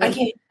 I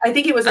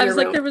think it was. I was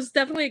like, there was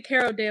definitely a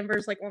Carol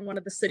Danvers like on one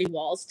of the city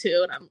walls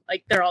too, and I'm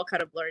like, they're all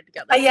kind of blurred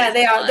together. Yeah,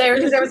 they are there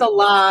because there was a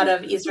lot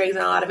of Easter eggs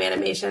and a lot of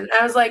animation.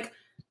 I was like,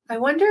 I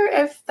wonder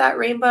if that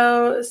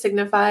rainbow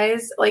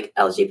signifies like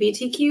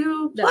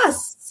LGBTQ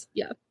plus.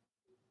 Yeah.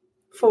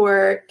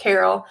 For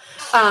Carol.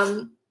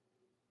 I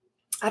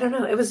don't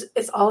know.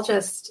 It's all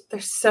just,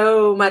 there's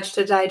so much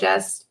to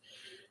digest.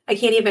 I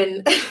can't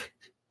even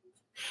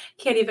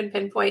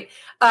pinpoint.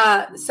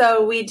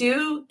 So we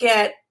do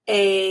get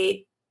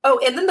and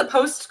then the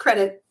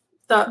post-credit,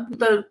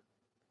 the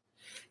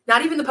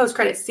not even the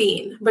post-credit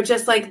scene, but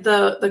just like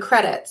the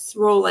credits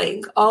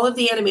rolling, all of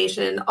the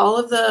animation, all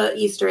of the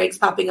Easter eggs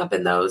popping up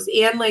in those,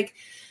 and like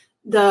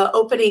the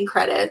opening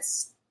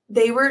credits,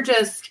 they were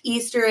just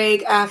Easter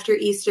egg after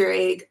Easter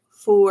egg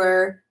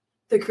for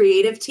the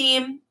creative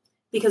team,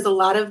 because a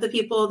lot of the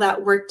people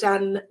that worked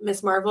on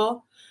Miss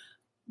Marvel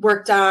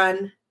worked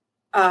on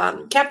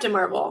Captain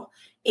Marvel,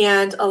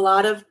 and a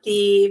lot of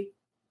the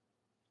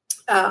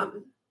I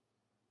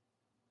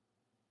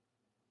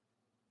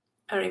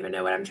don't even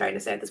know what I'm trying to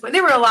say at this point.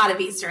 There were a lot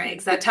of Easter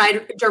eggs that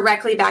tied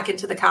directly back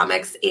into the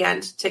comics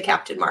and to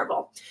Captain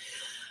Marvel.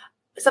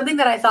 Something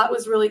that I thought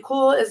was really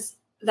cool is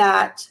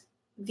that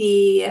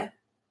the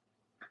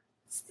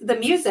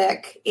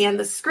music and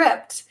the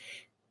script,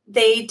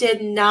 they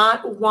did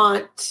not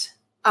want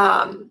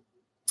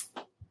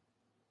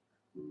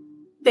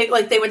they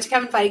went to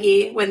Kevin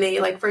Feige when they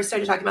first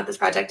started talking about this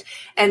project,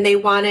 and they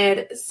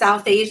wanted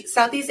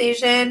Southeast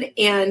Asian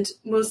and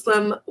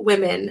Muslim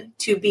women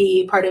to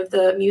be part of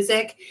the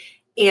music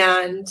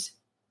the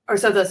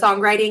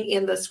songwriting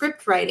and the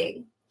script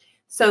writing.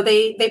 So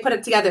they put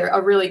it together a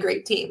really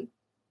great team,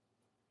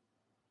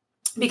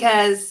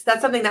 because that's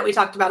something that we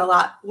talked about a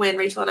lot when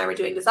Rachel and I were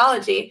doing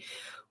Disology,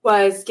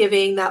 was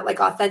giving that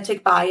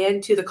authentic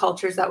buy-in to the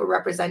cultures that we're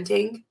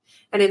representing.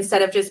 And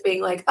instead of just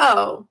being like,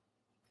 oh,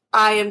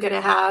 I am going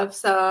to have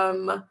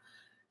some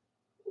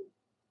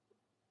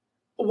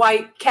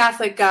white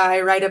Catholic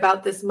guy write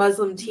about this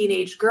Muslim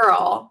teenage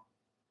girl,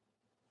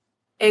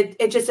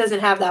 it just doesn't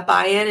have that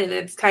buy-in. And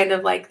it's kind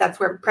of that's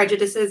where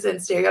prejudices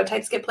and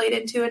stereotypes get played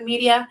into in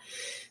media.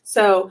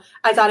 So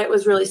I thought it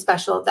was really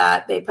special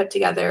that they put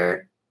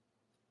together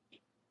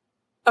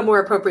a more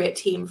appropriate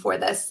team for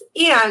this.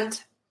 And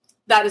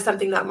that is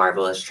something that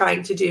Marvel is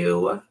trying to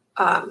do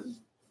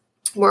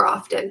more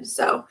often.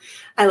 So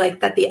I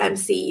like that the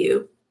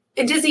MCU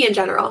and Disney in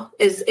general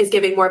is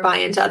giving more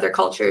buy-in to other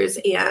cultures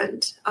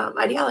and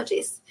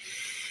ideologies.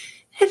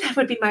 And that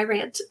would be my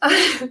rant.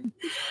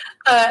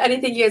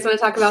 Anything you guys want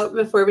to talk about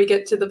before we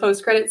get to the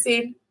post-credit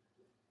scene?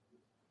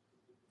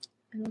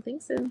 I don't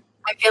think so.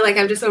 I feel like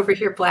I'm just over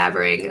here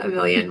blabbering a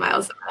million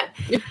miles a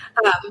minute.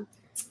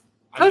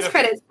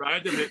 Post-credits.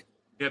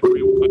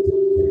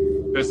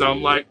 Because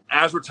I'm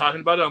as we're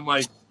talking about it, I'm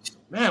like,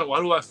 man, why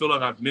do I feel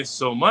like I've missed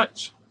so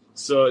much?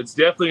 So it's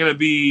definitely going to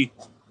be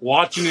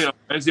watching it on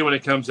Wednesday when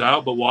it comes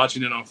out, but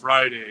watching it on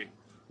Friday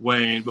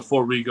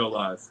before we go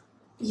live.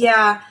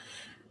 Yeah,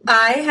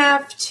 I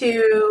have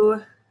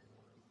to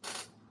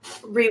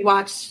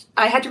rewatch.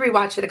 I had to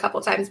rewatch it a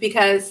couple times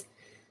because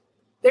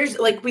there's,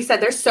 like we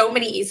said, there's so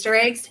many Easter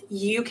eggs.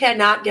 You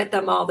cannot get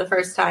them all the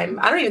first time.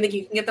 I don't even think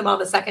you can get them all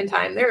the second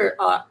time. There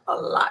are a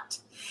lot.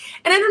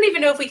 And I don't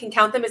even know if we can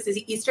count them as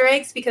Easter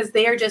eggs because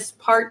they are just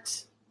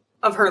part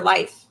of her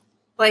life.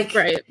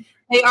 Right.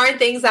 They aren't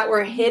things that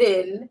were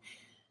hidden.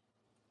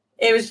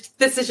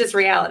 This is just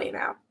reality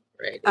now.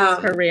 Right.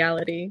 It's her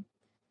reality.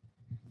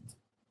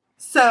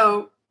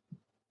 So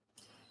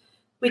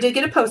we did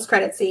get a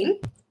post-credit scene.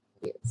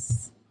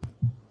 Yes.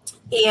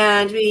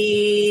 And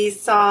we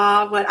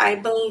saw what I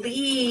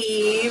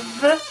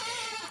believe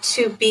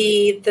to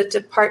be the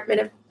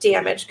Department of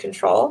Damage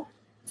Control.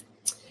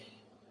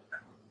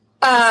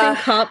 Same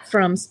cop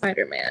from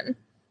Spider-Man.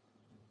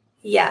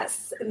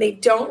 Yes. And they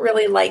don't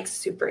really like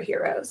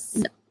superheroes.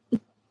 No.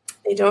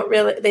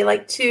 They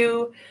like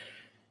to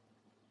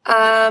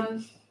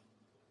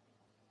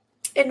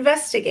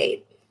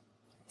investigate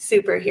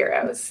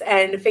superheroes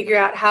and figure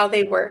out how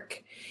they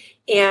work.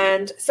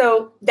 And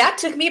so that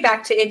took me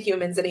back to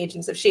Inhumans and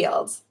Agents of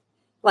S.H.I.E.L.D.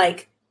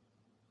 Like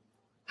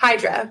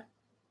Hydra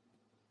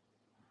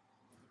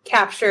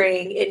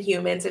capturing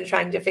Inhumans and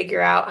trying to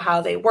figure out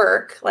how they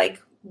work,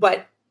 like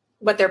what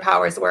their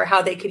powers were,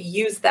 how they could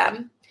use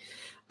them.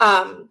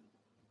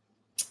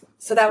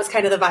 So that was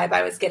kind of the vibe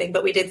I was getting.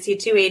 But we did see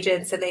two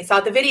agents, and they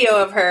saw the video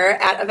of her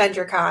at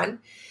AvengerCon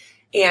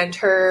and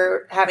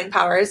her having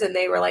powers, and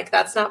they were like,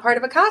 that's not part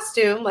of a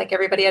costume. Like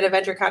everybody at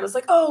AvengerCon was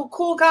like, oh,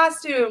 cool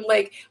costume.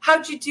 Like,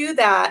 how'd you do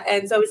that?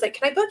 And so he's like,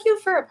 can I book you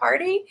for a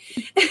party?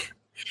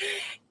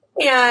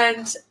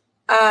 And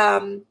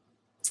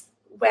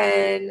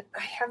when I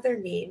have their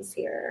names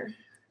here.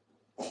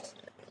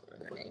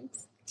 Their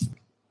names.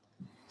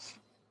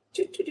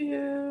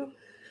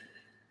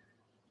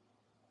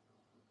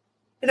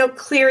 I know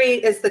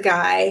Cleary is the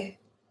guy.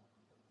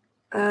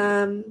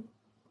 I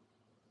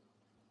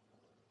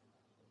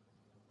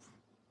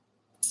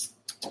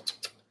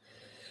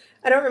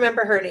don't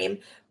remember her name,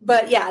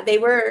 but yeah, they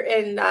were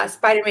in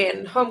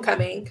Spider-Man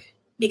Homecoming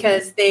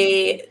because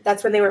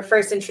that's when they were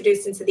first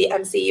introduced into the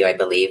MCU, I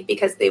believe,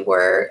 because they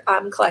were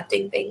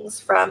collecting things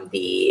from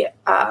the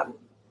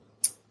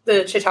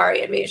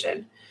Chitauri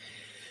invasion.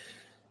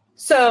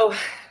 So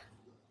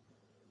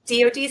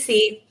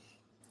DODC,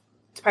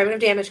 Department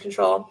of Damage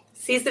Control,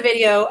 sees the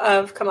video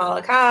of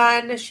Kamala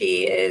Khan.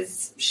 She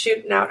is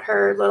shooting out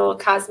her little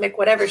cosmic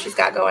whatever she's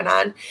got going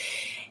on.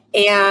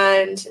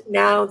 And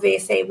now they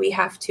say we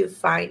have to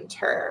find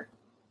her,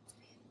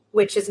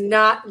 which is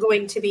not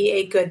going to be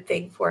a good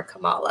thing for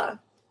Kamala.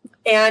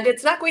 And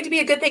it's not going to be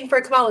a good thing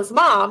for Kamala's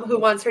mom, who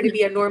wants her to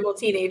be a normal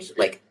teenage,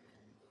 like,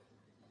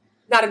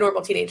 not a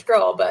normal teenage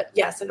girl, but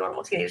yes, a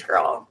normal teenage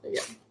girl.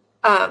 Yeah.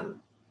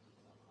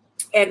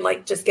 and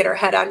like just get her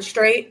head on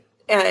straight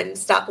and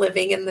stop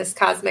living in this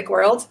cosmic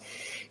world.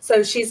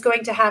 So she's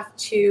going to have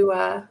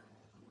to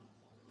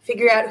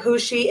figure out who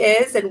she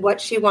is and what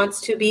she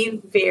wants to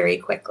be very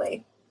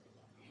quickly,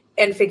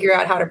 and figure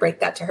out how to break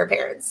that to her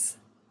parents.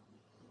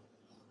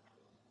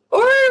 Or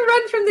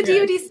run from the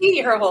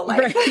DODC her whole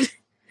life. Right.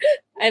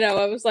 I know.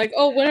 I was like,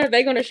 oh, when are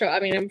they going to show? I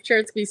mean, I'm sure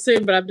it's going to be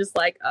soon, but I'm just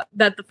like,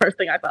 that the first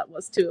thing I thought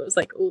was too. I was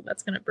like, oh,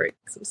 that's going to break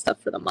some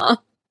stuff for the mom.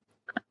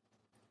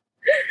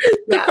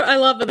 Yeah. I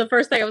love it. The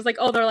first thing I was like,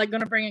 oh, they're like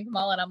going to bring in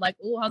Kamala, and I'm like,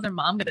 oh, how's their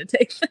mom going to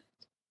take that?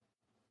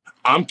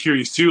 I'm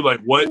curious too,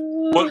 like what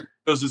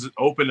does it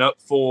open up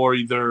for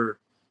either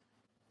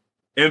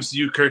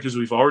MCU characters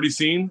we've already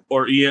seen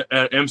or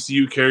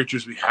MCU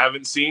characters we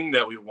haven't seen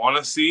that we want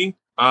to see?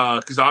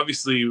 Because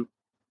obviously,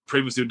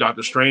 previously with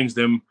Doctor Strange,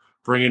 them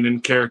bringing in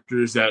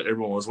characters that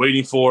everyone was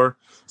waiting for.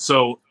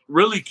 So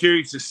really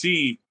curious to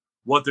see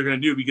what they're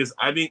going to do, because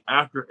I think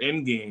after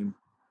Endgame,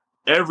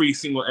 every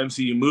single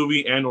MCU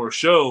movie and or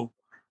show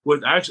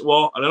with actually,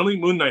 well, I don't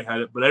think Moon Knight had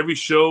it, but every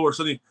show or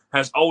something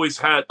has always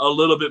had a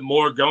little bit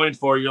more going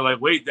for it. You're like,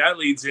 wait, that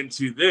leads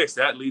into this,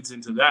 that leads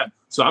into that.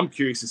 So I'm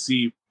curious to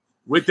see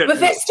with that.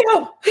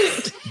 Mephisto!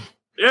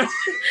 Yeah.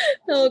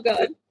 Oh,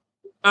 God.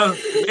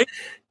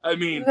 I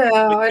mean,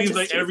 No, it seems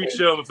like every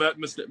show,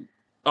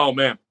 oh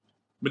man,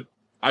 but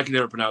I can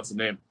never pronounce the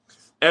name.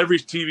 Every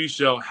TV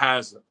show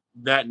has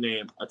that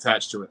name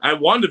attached to it. At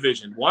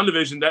WandaVision,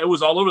 that it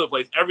was all over the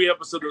place. Every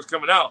episode that was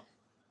coming out,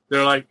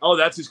 they're like, oh,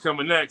 that's who's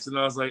coming next. And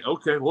I was like,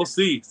 okay, we'll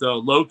see. So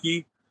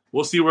Loki,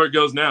 we'll see where it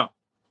goes now.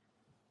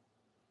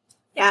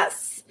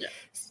 Yes. Yeah.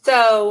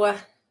 So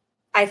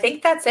I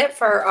think that's it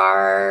for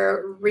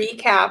our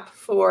recap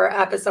for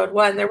episode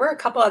 1. There were a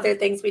couple other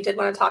things we did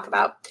want to talk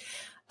about.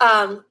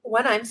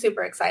 One I'm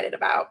super excited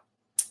about.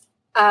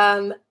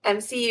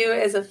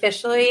 MCU is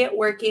officially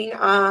working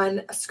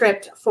on a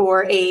script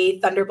for a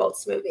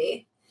Thunderbolts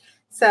movie.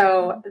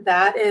 So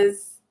that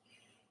is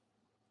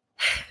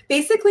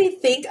basically,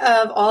 think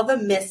of all the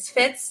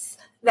misfits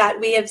that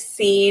we have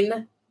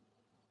seen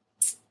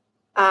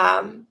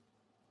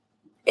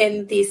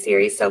in the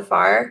series so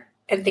far,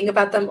 and think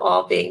about them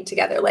all being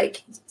together,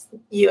 like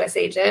U.S.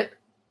 Agent.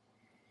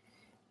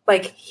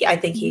 Like, I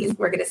think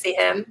we're going to see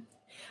him.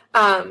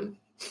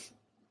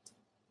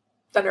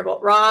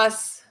 Thunderbolt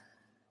Ross.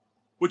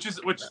 Which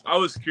I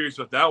was curious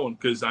about that one,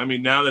 because I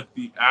mean, now that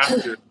the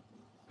actor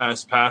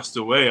has passed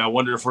away, I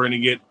wonder if we're going to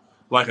get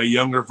like a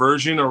younger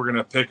version, or we're going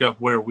to pick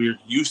up where we're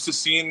used to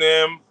seeing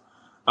them.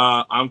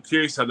 I'm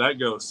curious how that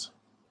goes.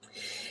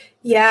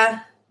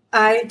 Yeah,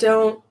 I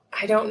don't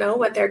know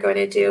what they're going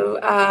to do.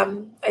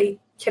 I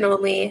can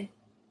only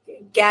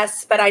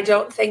guess, but I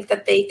don't think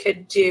that they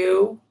could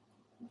do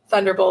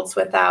Thunderbolts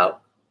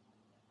without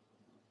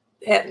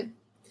him.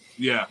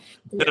 Yeah.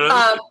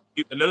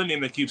 Another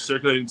name that keeps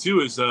circulating too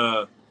is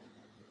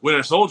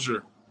Winter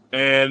Soldier,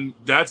 and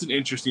that's an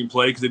interesting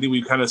play because I think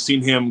we've kind of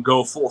seen him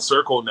go full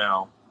circle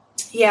now.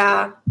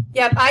 Yeah.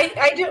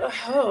 I do.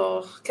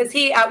 Oh, because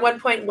he at one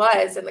point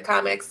was in the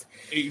comics.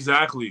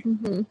 Exactly.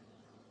 Mm-hmm.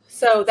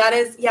 So that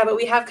is, yeah, but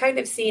we have kind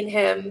of seen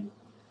him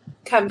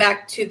come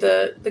back to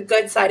the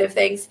good side of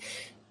things.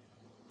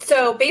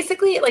 So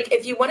basically, like,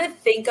 if you want to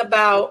think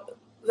about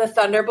the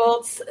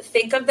Thunderbolts,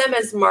 think of them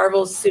as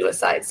Marvel's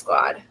Suicide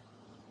Squad.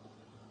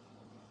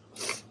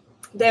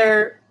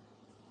 They're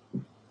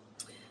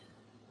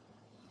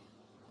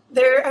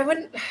I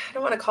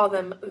don't want to call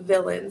them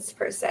villains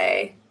per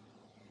se.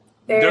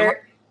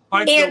 They're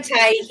like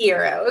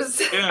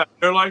anti-heroes. Yeah,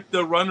 they're like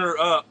the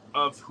runner-up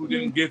of who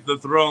didn't get the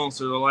throne,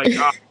 so they're like,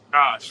 oh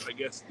gosh, I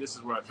guess this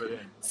is where I fit in.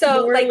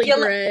 So Morley like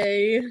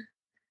Gray.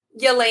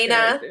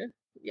 Yelena.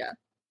 Yeah.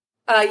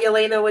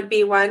 Yelena would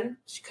be one.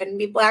 She couldn't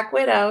be Black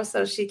Widow,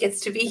 so she gets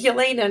to be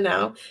Yelena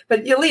now.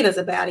 But Yelena's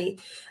a baddie.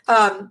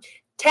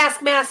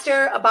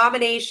 Taskmaster,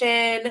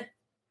 Abomination,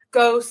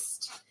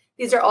 Ghost.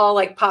 These are all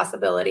like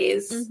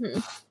possibilities.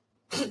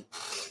 Mm-hmm.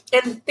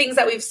 And things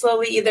that we've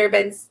slowly either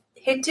been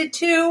hinted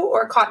to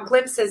or caught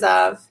glimpses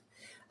of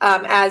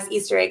as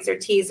Easter eggs or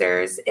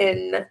teasers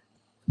in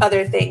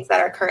other things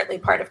that are currently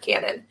part of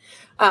canon,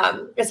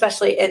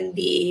 especially in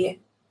the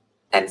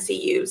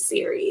MCU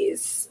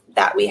series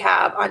that we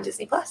have on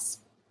Disney Plus.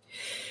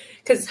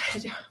 Because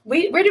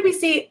where did we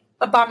see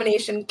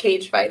Abomination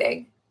cage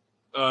fighting?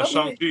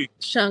 Shang-Chi. It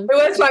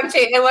was Shang-Chi.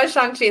 It was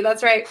Shang-Chi.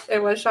 That's right.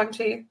 It was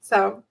Shang-Chi.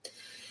 So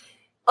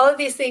all of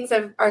these things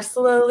are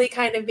slowly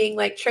kind of being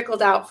like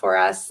trickled out for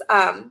us.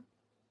 And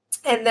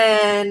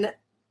then,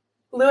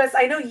 Lewis,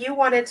 I know you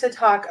wanted to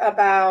talk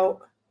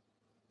about.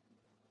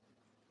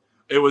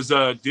 It was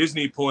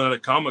Disney pulling out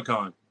of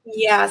Comic-Con.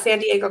 Yeah, San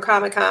Diego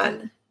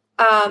Comic-Con.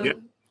 Yeah.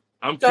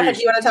 Go ahead.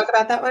 Do you want to talk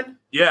about that one?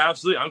 Yeah,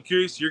 absolutely. I'm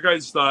curious your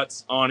guys'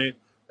 thoughts on it.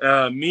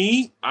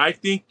 I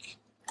think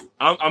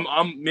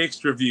I'm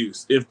mixed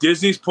reviews. If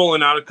Disney's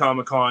pulling out of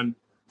Comic-Con,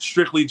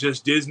 strictly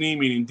just Disney,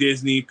 meaning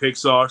Disney,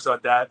 Pixar, stuff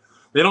like that,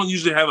 they don't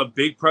usually have a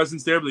big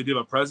presence there, but they do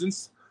have a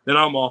presence, then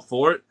I'm all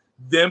for it.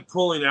 Them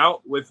pulling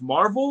out with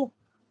Marvel,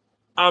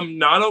 I'm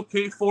not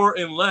okay for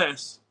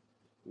unless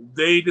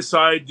they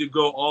decide to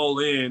go all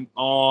in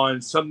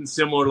on something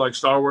similar like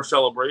Star Wars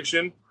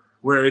Celebration,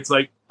 where it's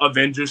like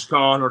Avengers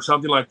Con or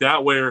something like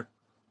that, where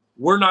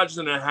we're not just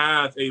going to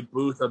have a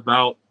booth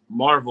about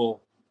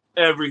Marvel.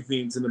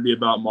 Everything's going to be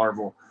about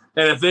Marvel.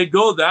 And if they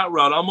go that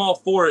route, I'm all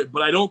for it.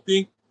 But I don't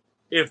think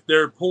if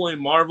they're pulling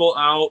Marvel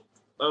out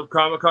of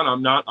Comic-Con,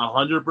 I'm not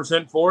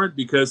 100% for it,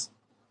 because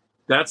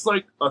that's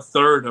like a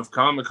third of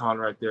Comic-Con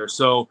right there.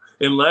 So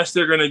unless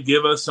they're going to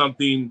give us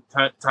something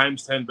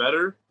times 10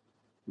 better,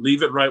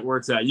 leave it right where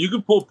it's at. You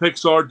can pull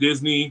Pixar,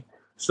 Disney,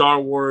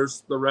 Star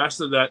Wars, the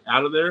rest of that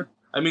out of there.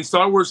 I mean,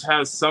 Star Wars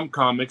has some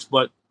comics,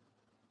 but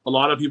a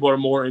lot of people are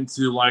more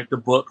into like the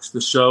books,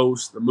 the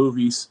shows, the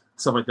movies,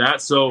 stuff like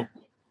that. So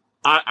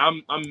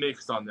I'm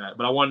mixed on that,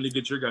 but I wanted to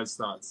get your guys'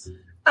 thoughts.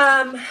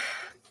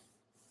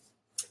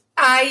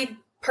 I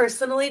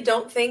personally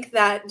don't think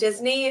that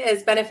Disney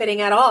is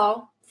benefiting at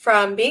all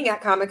from being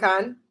at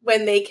Comic-Con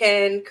when they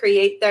can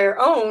create their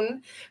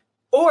own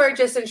or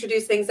just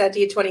introduce things at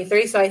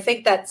D23. So I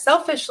think that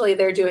selfishly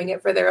they're doing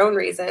it for their own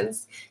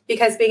reasons,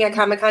 because being at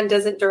Comic-Con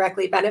doesn't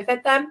directly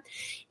benefit them.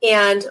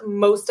 And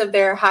most of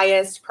their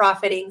highest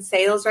profiting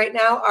sales right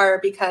now are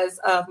because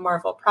of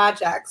Marvel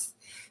projects.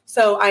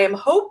 So I am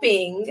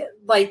hoping,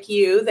 like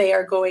you, they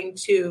are going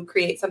to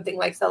create something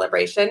like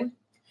Celebration.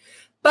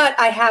 But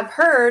I have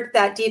heard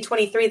that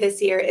D23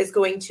 this year is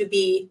going to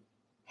be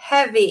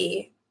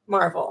heavy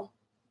Marvel.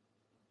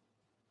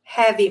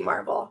 Heavy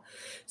Marvel.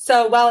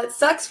 So while it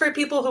sucks for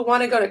people who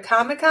want to go to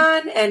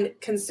Comic-Con and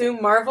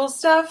consume Marvel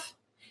stuff,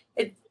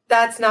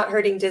 that's not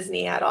hurting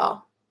Disney at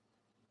all.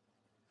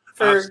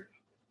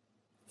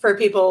 For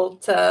people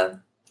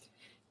to,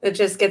 it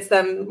just gets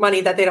them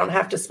money that they don't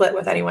have to split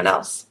with anyone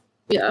else.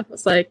 Yeah,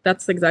 it's like,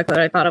 that's exactly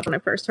what I thought of when I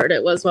first heard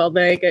it was, well,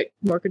 they get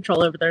more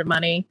control over their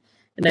money,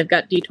 and they've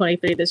got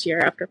D23 this year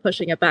after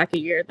pushing it back a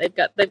year. They've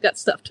got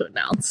stuff to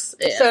announce.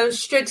 And so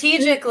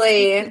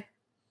strategically,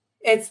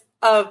 it's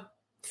a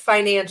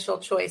financial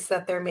choice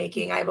that they're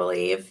making, I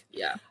believe.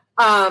 Yeah.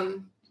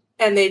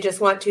 And they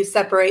just want to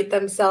separate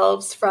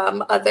themselves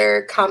from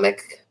other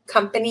comic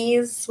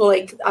companies. Well,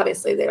 like,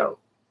 obviously they don't,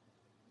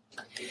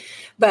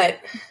 but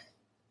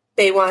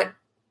they want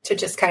to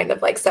just kind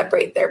of like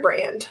separate their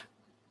brand.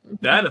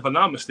 That, if I'm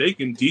not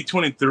mistaken,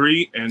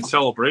 D23 and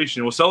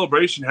Celebration. Well,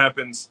 Celebration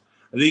happens,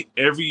 I think,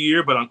 every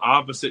year, but on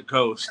opposite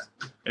coast.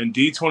 And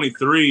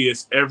D23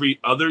 is every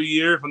other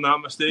year, if I'm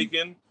not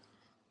mistaken.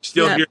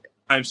 Still here.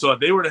 So if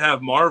they were to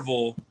have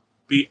Marvel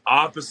be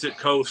opposite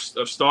coast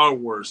of Star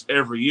Wars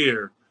every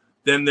year,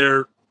 then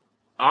they're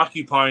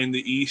occupying the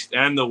East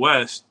and the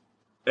West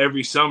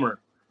every summer.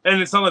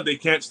 And it's not like they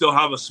can't still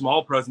have a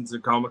small presence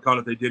at Comic-Con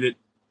if they did it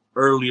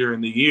earlier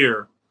in the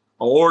year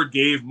or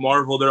gave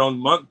Marvel their own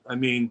month. I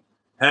mean,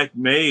 heck,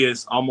 May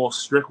is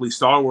almost strictly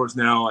Star Wars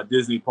now at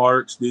Disney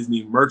parks,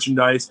 Disney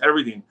merchandise,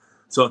 everything.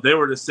 So if they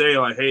were to say,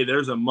 like, hey,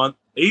 there's a month,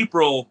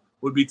 April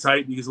would be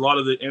tight because a lot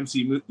of the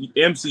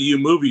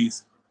MCU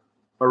movies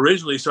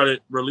originally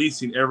started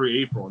releasing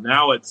every April.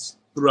 Now it's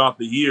throughout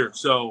the year.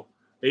 So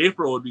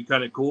April would be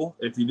kind of cool.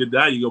 If you did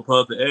that, you go pull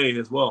out the A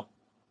as well.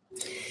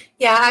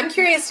 Yeah, I'm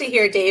curious to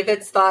hear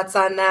David's thoughts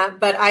on that,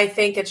 but I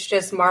think it's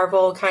just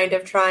Marvel kind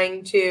of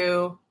trying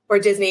to, or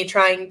Disney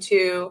trying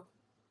to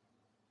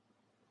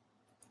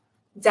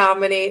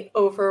dominate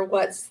over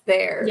what's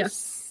theirs.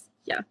 Yes.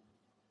 Yeah.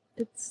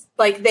 It's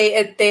like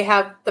they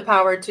have the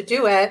power to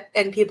do it,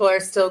 and people are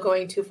still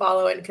going to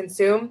follow and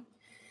consume.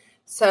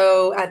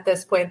 So at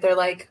this point, they're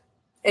like,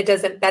 it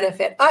doesn't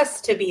benefit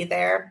us to be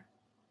there,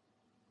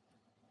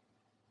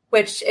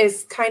 which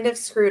is kind of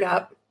screwed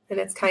up and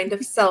it's kind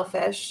of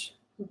selfish,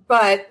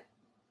 but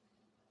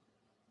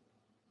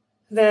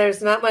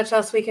there's not much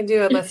else we can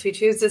do unless we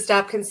choose to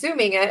stop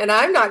consuming it. And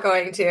I'm not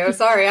going to.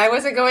 Sorry, I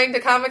wasn't going to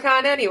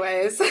Comic-Con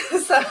anyways.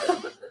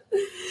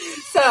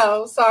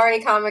 So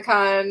sorry,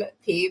 Comic-Con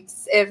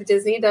peeps. If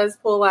Disney does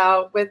pull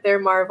out with their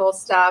Marvel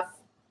stuff,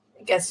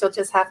 I guess you'll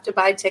just have to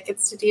buy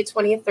tickets to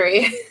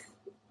D23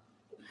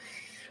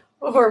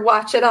 or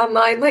watch it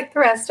online like the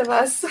rest of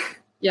us.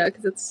 Yeah,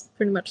 because it's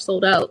pretty much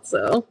sold out.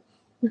 So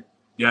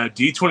yeah,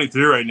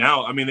 D23 right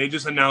now. I mean, they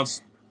just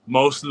announced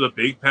most of the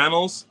big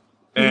panels,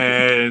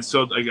 and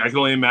so like, I can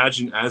only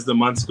imagine as the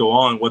months go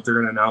on what they're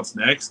going to announce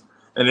next,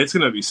 and it's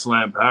going to be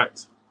slam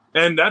packed.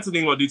 And that's the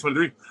thing about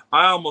D23.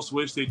 I almost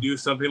wish they do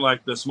something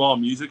like the small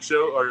music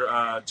show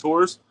or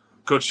tours,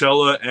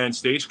 Coachella and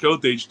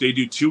Stagecoach. They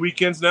do 2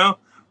 weekends now.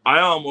 I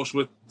almost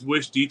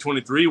wish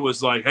D23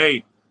 was like,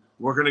 hey,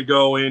 we're going to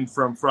go in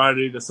from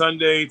Friday to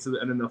Sunday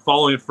and then the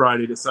following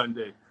Friday to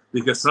Sunday,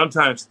 because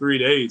sometimes 3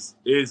 days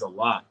is a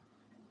lot.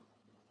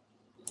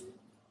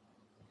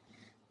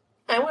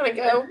 I want to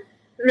go.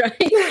 Right.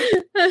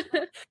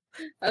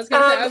 I was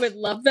going to say I would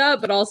love that,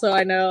 but also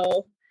I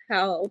know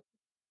how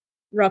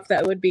rough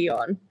that would be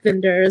on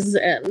vendors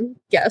and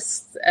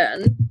guests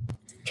and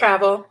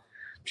travel.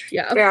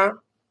 Yeah.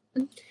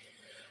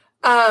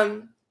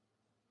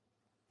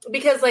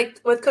 Because like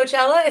with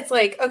Coachella, it's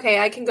like, okay,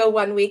 I can go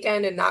one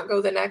weekend and not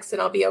go the next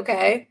and I'll be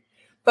okay.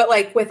 But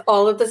like with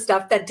all of the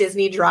stuff that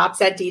Disney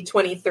drops at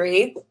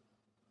D23,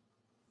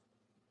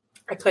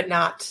 I could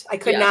not.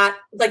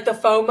 Like the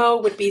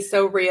FOMO would be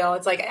so real.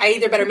 It's like I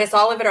either better miss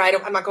all of it or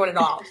I'm not going at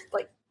all.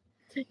 Like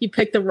you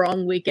picked the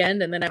wrong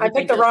weekend, and then everything I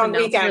picked the wrong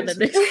weekend for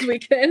the next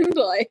weekend,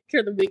 like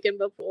or the weekend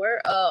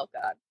before. Oh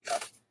God,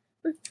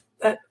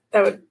 that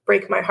would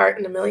break my heart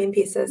in a million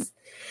pieces.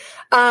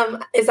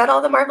 Is that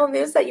all the Marvel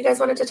news that you guys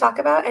wanted to talk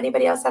about?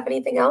 Anybody else have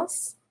anything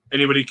else?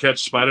 Anybody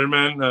catch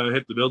Spider-Man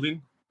hit the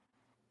building?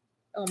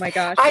 Oh my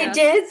gosh! I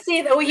did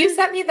see that. Well, you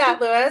sent me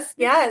that, Lewis.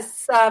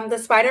 Yes, the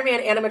Spider-Man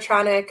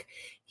animatronic.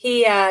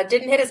 He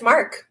didn't hit his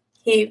mark.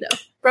 He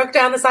broke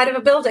down the side of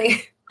a building.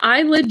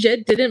 I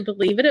legit didn't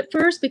believe it at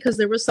first because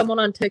there was someone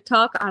on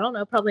TikTok, I don't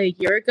know, probably a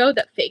year ago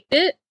that faked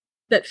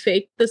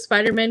the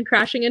Spider-Man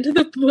crashing into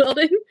the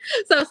building.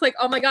 So I was like,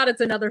 oh my God, it's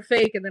another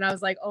fake. And then I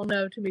was like, oh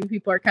no, too many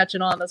people are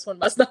catching on. This one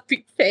must not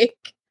be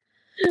fake.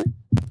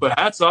 But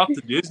hats off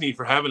to Disney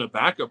for having a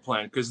backup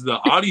plan, because the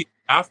audience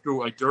after,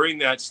 like during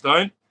that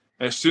stunt,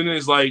 as soon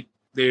as like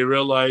they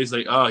realized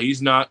like, oh,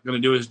 he's not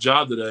going to do his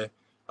job today,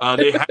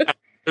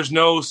 there's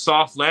no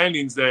soft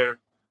landings there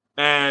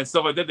and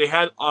stuff like that. They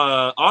had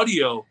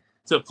audio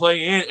to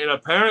play in, and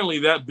apparently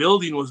that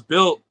building was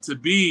built to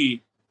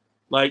be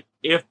like,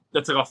 if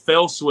that's like a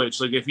fail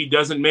switch, like if he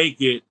doesn't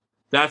make it,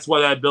 that's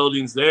why that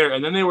building's there.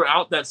 And then they were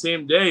out that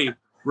same day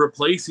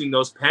replacing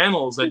those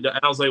panels, and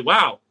I was like,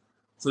 wow.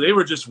 So they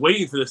were just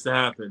waiting for this to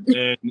happen,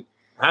 and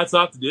hats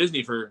off to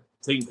Disney for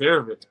taking care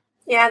of it.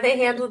 Yeah, they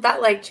handled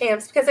that like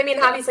champs, because I mean,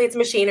 obviously it's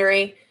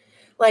machinery,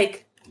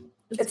 like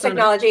it's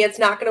technology. It's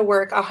not going to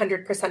work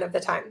 100% of the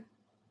time,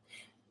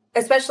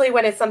 especially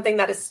when it's something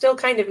that is still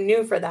kind of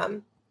new for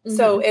them. Mm-hmm.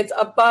 So it's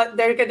a bug.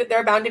 There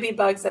are bound to be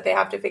bugs that they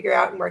have to figure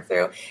out and work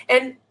through.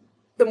 And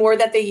the more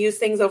that they use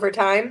things over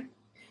time,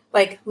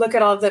 like look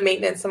at all of the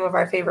maintenance some of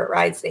our favorite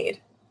rides need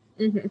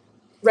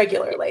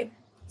regularly.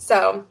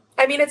 So,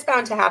 I mean, it's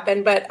bound to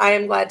happen, but I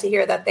am glad to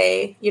hear that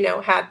they,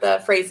 had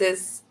the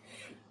phrases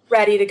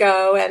ready to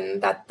go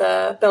and that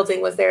the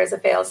building was there as a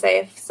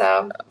fail-safe.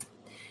 So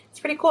it's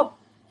pretty cool.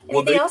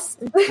 Anything else?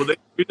 Will they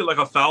treat it like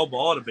a foul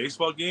ball at a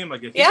baseball game?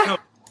 Like if you come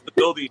to the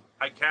building,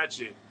 I catch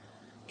it.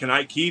 Can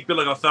I keep it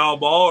like a foul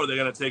ball, or are they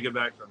going to take it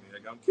back from me?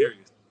 Like, I'm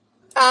curious.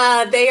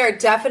 They are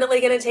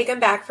definitely going to take them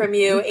back from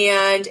you.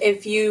 And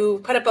if you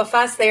put up a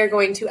fuss, they are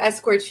going to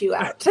escort you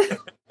out.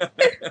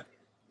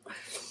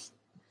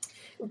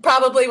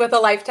 Probably with a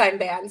lifetime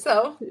ban.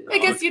 So I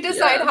guess you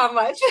decide how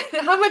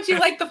much you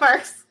like the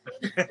parks.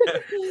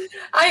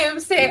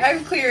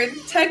 I'm cleared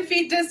 10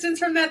 feet distance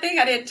from that thing.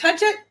 I didn't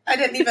touch it. I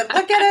didn't even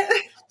look at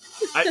it.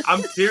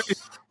 I'm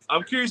curious.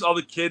 I'm curious all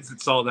the kids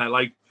that saw that.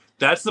 Like,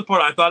 that's the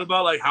part I thought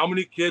about. Like, how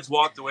many kids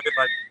walked away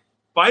like,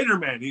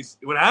 Spider-Man,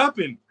 what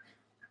happened?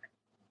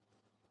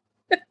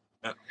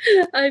 Yeah.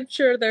 I'm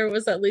sure there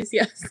was at least,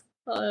 yes.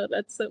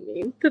 That's so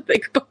mean to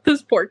think about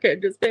this poor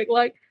kid just being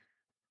like,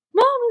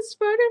 Mom, is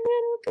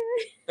Spider-Man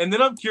okay? And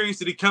then I'm curious,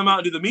 did he come out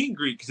and do the meet and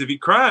greet? Because if he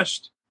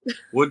crashed,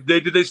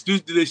 did they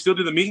still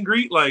do the meet and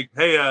greet? Like,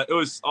 hey, it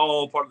was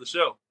all part of the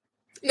show.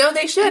 No,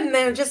 they shouldn't.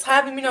 They just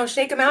have him,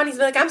 shake him out. He's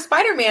like, I'm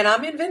Spider-Man.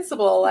 I'm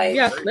invincible. Like,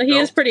 yeah, he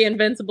is pretty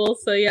invincible.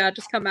 So yeah,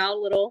 just come out a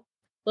little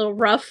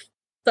rough,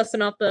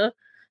 dusting off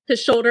his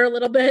shoulder a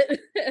little bit,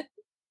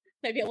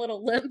 maybe a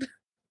little limp.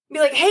 Be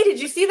like, hey, did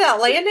you see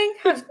that landing?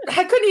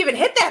 I couldn't even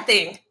hit that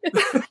thing.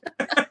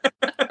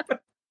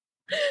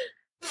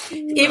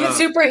 Even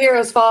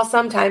superheroes fall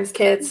sometimes,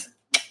 kids.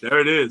 There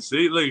it is.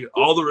 See, look,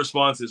 all the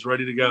responses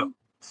ready to go.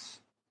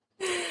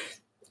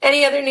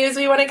 Any other news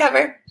we want to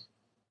cover?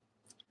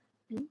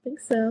 I don't think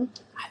so.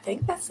 I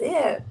think that's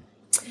it.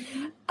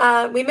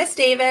 We missed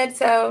David,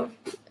 so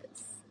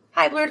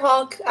hi, Blurred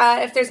Hulk.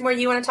 If there's more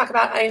you want to talk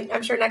about,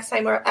 I'm sure next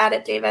time we'll add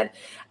it, David.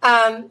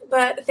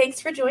 But thanks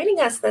for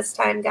joining us this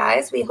time,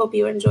 guys. We hope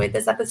you enjoyed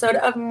this episode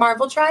of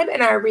Marvel Tribe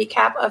and our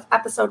recap of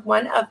episode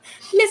 1 of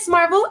Miss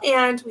Marvel,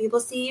 and we will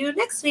see you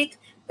next week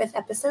with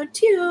episode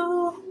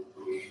 2.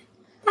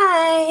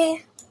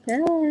 Bye.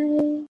 Bye.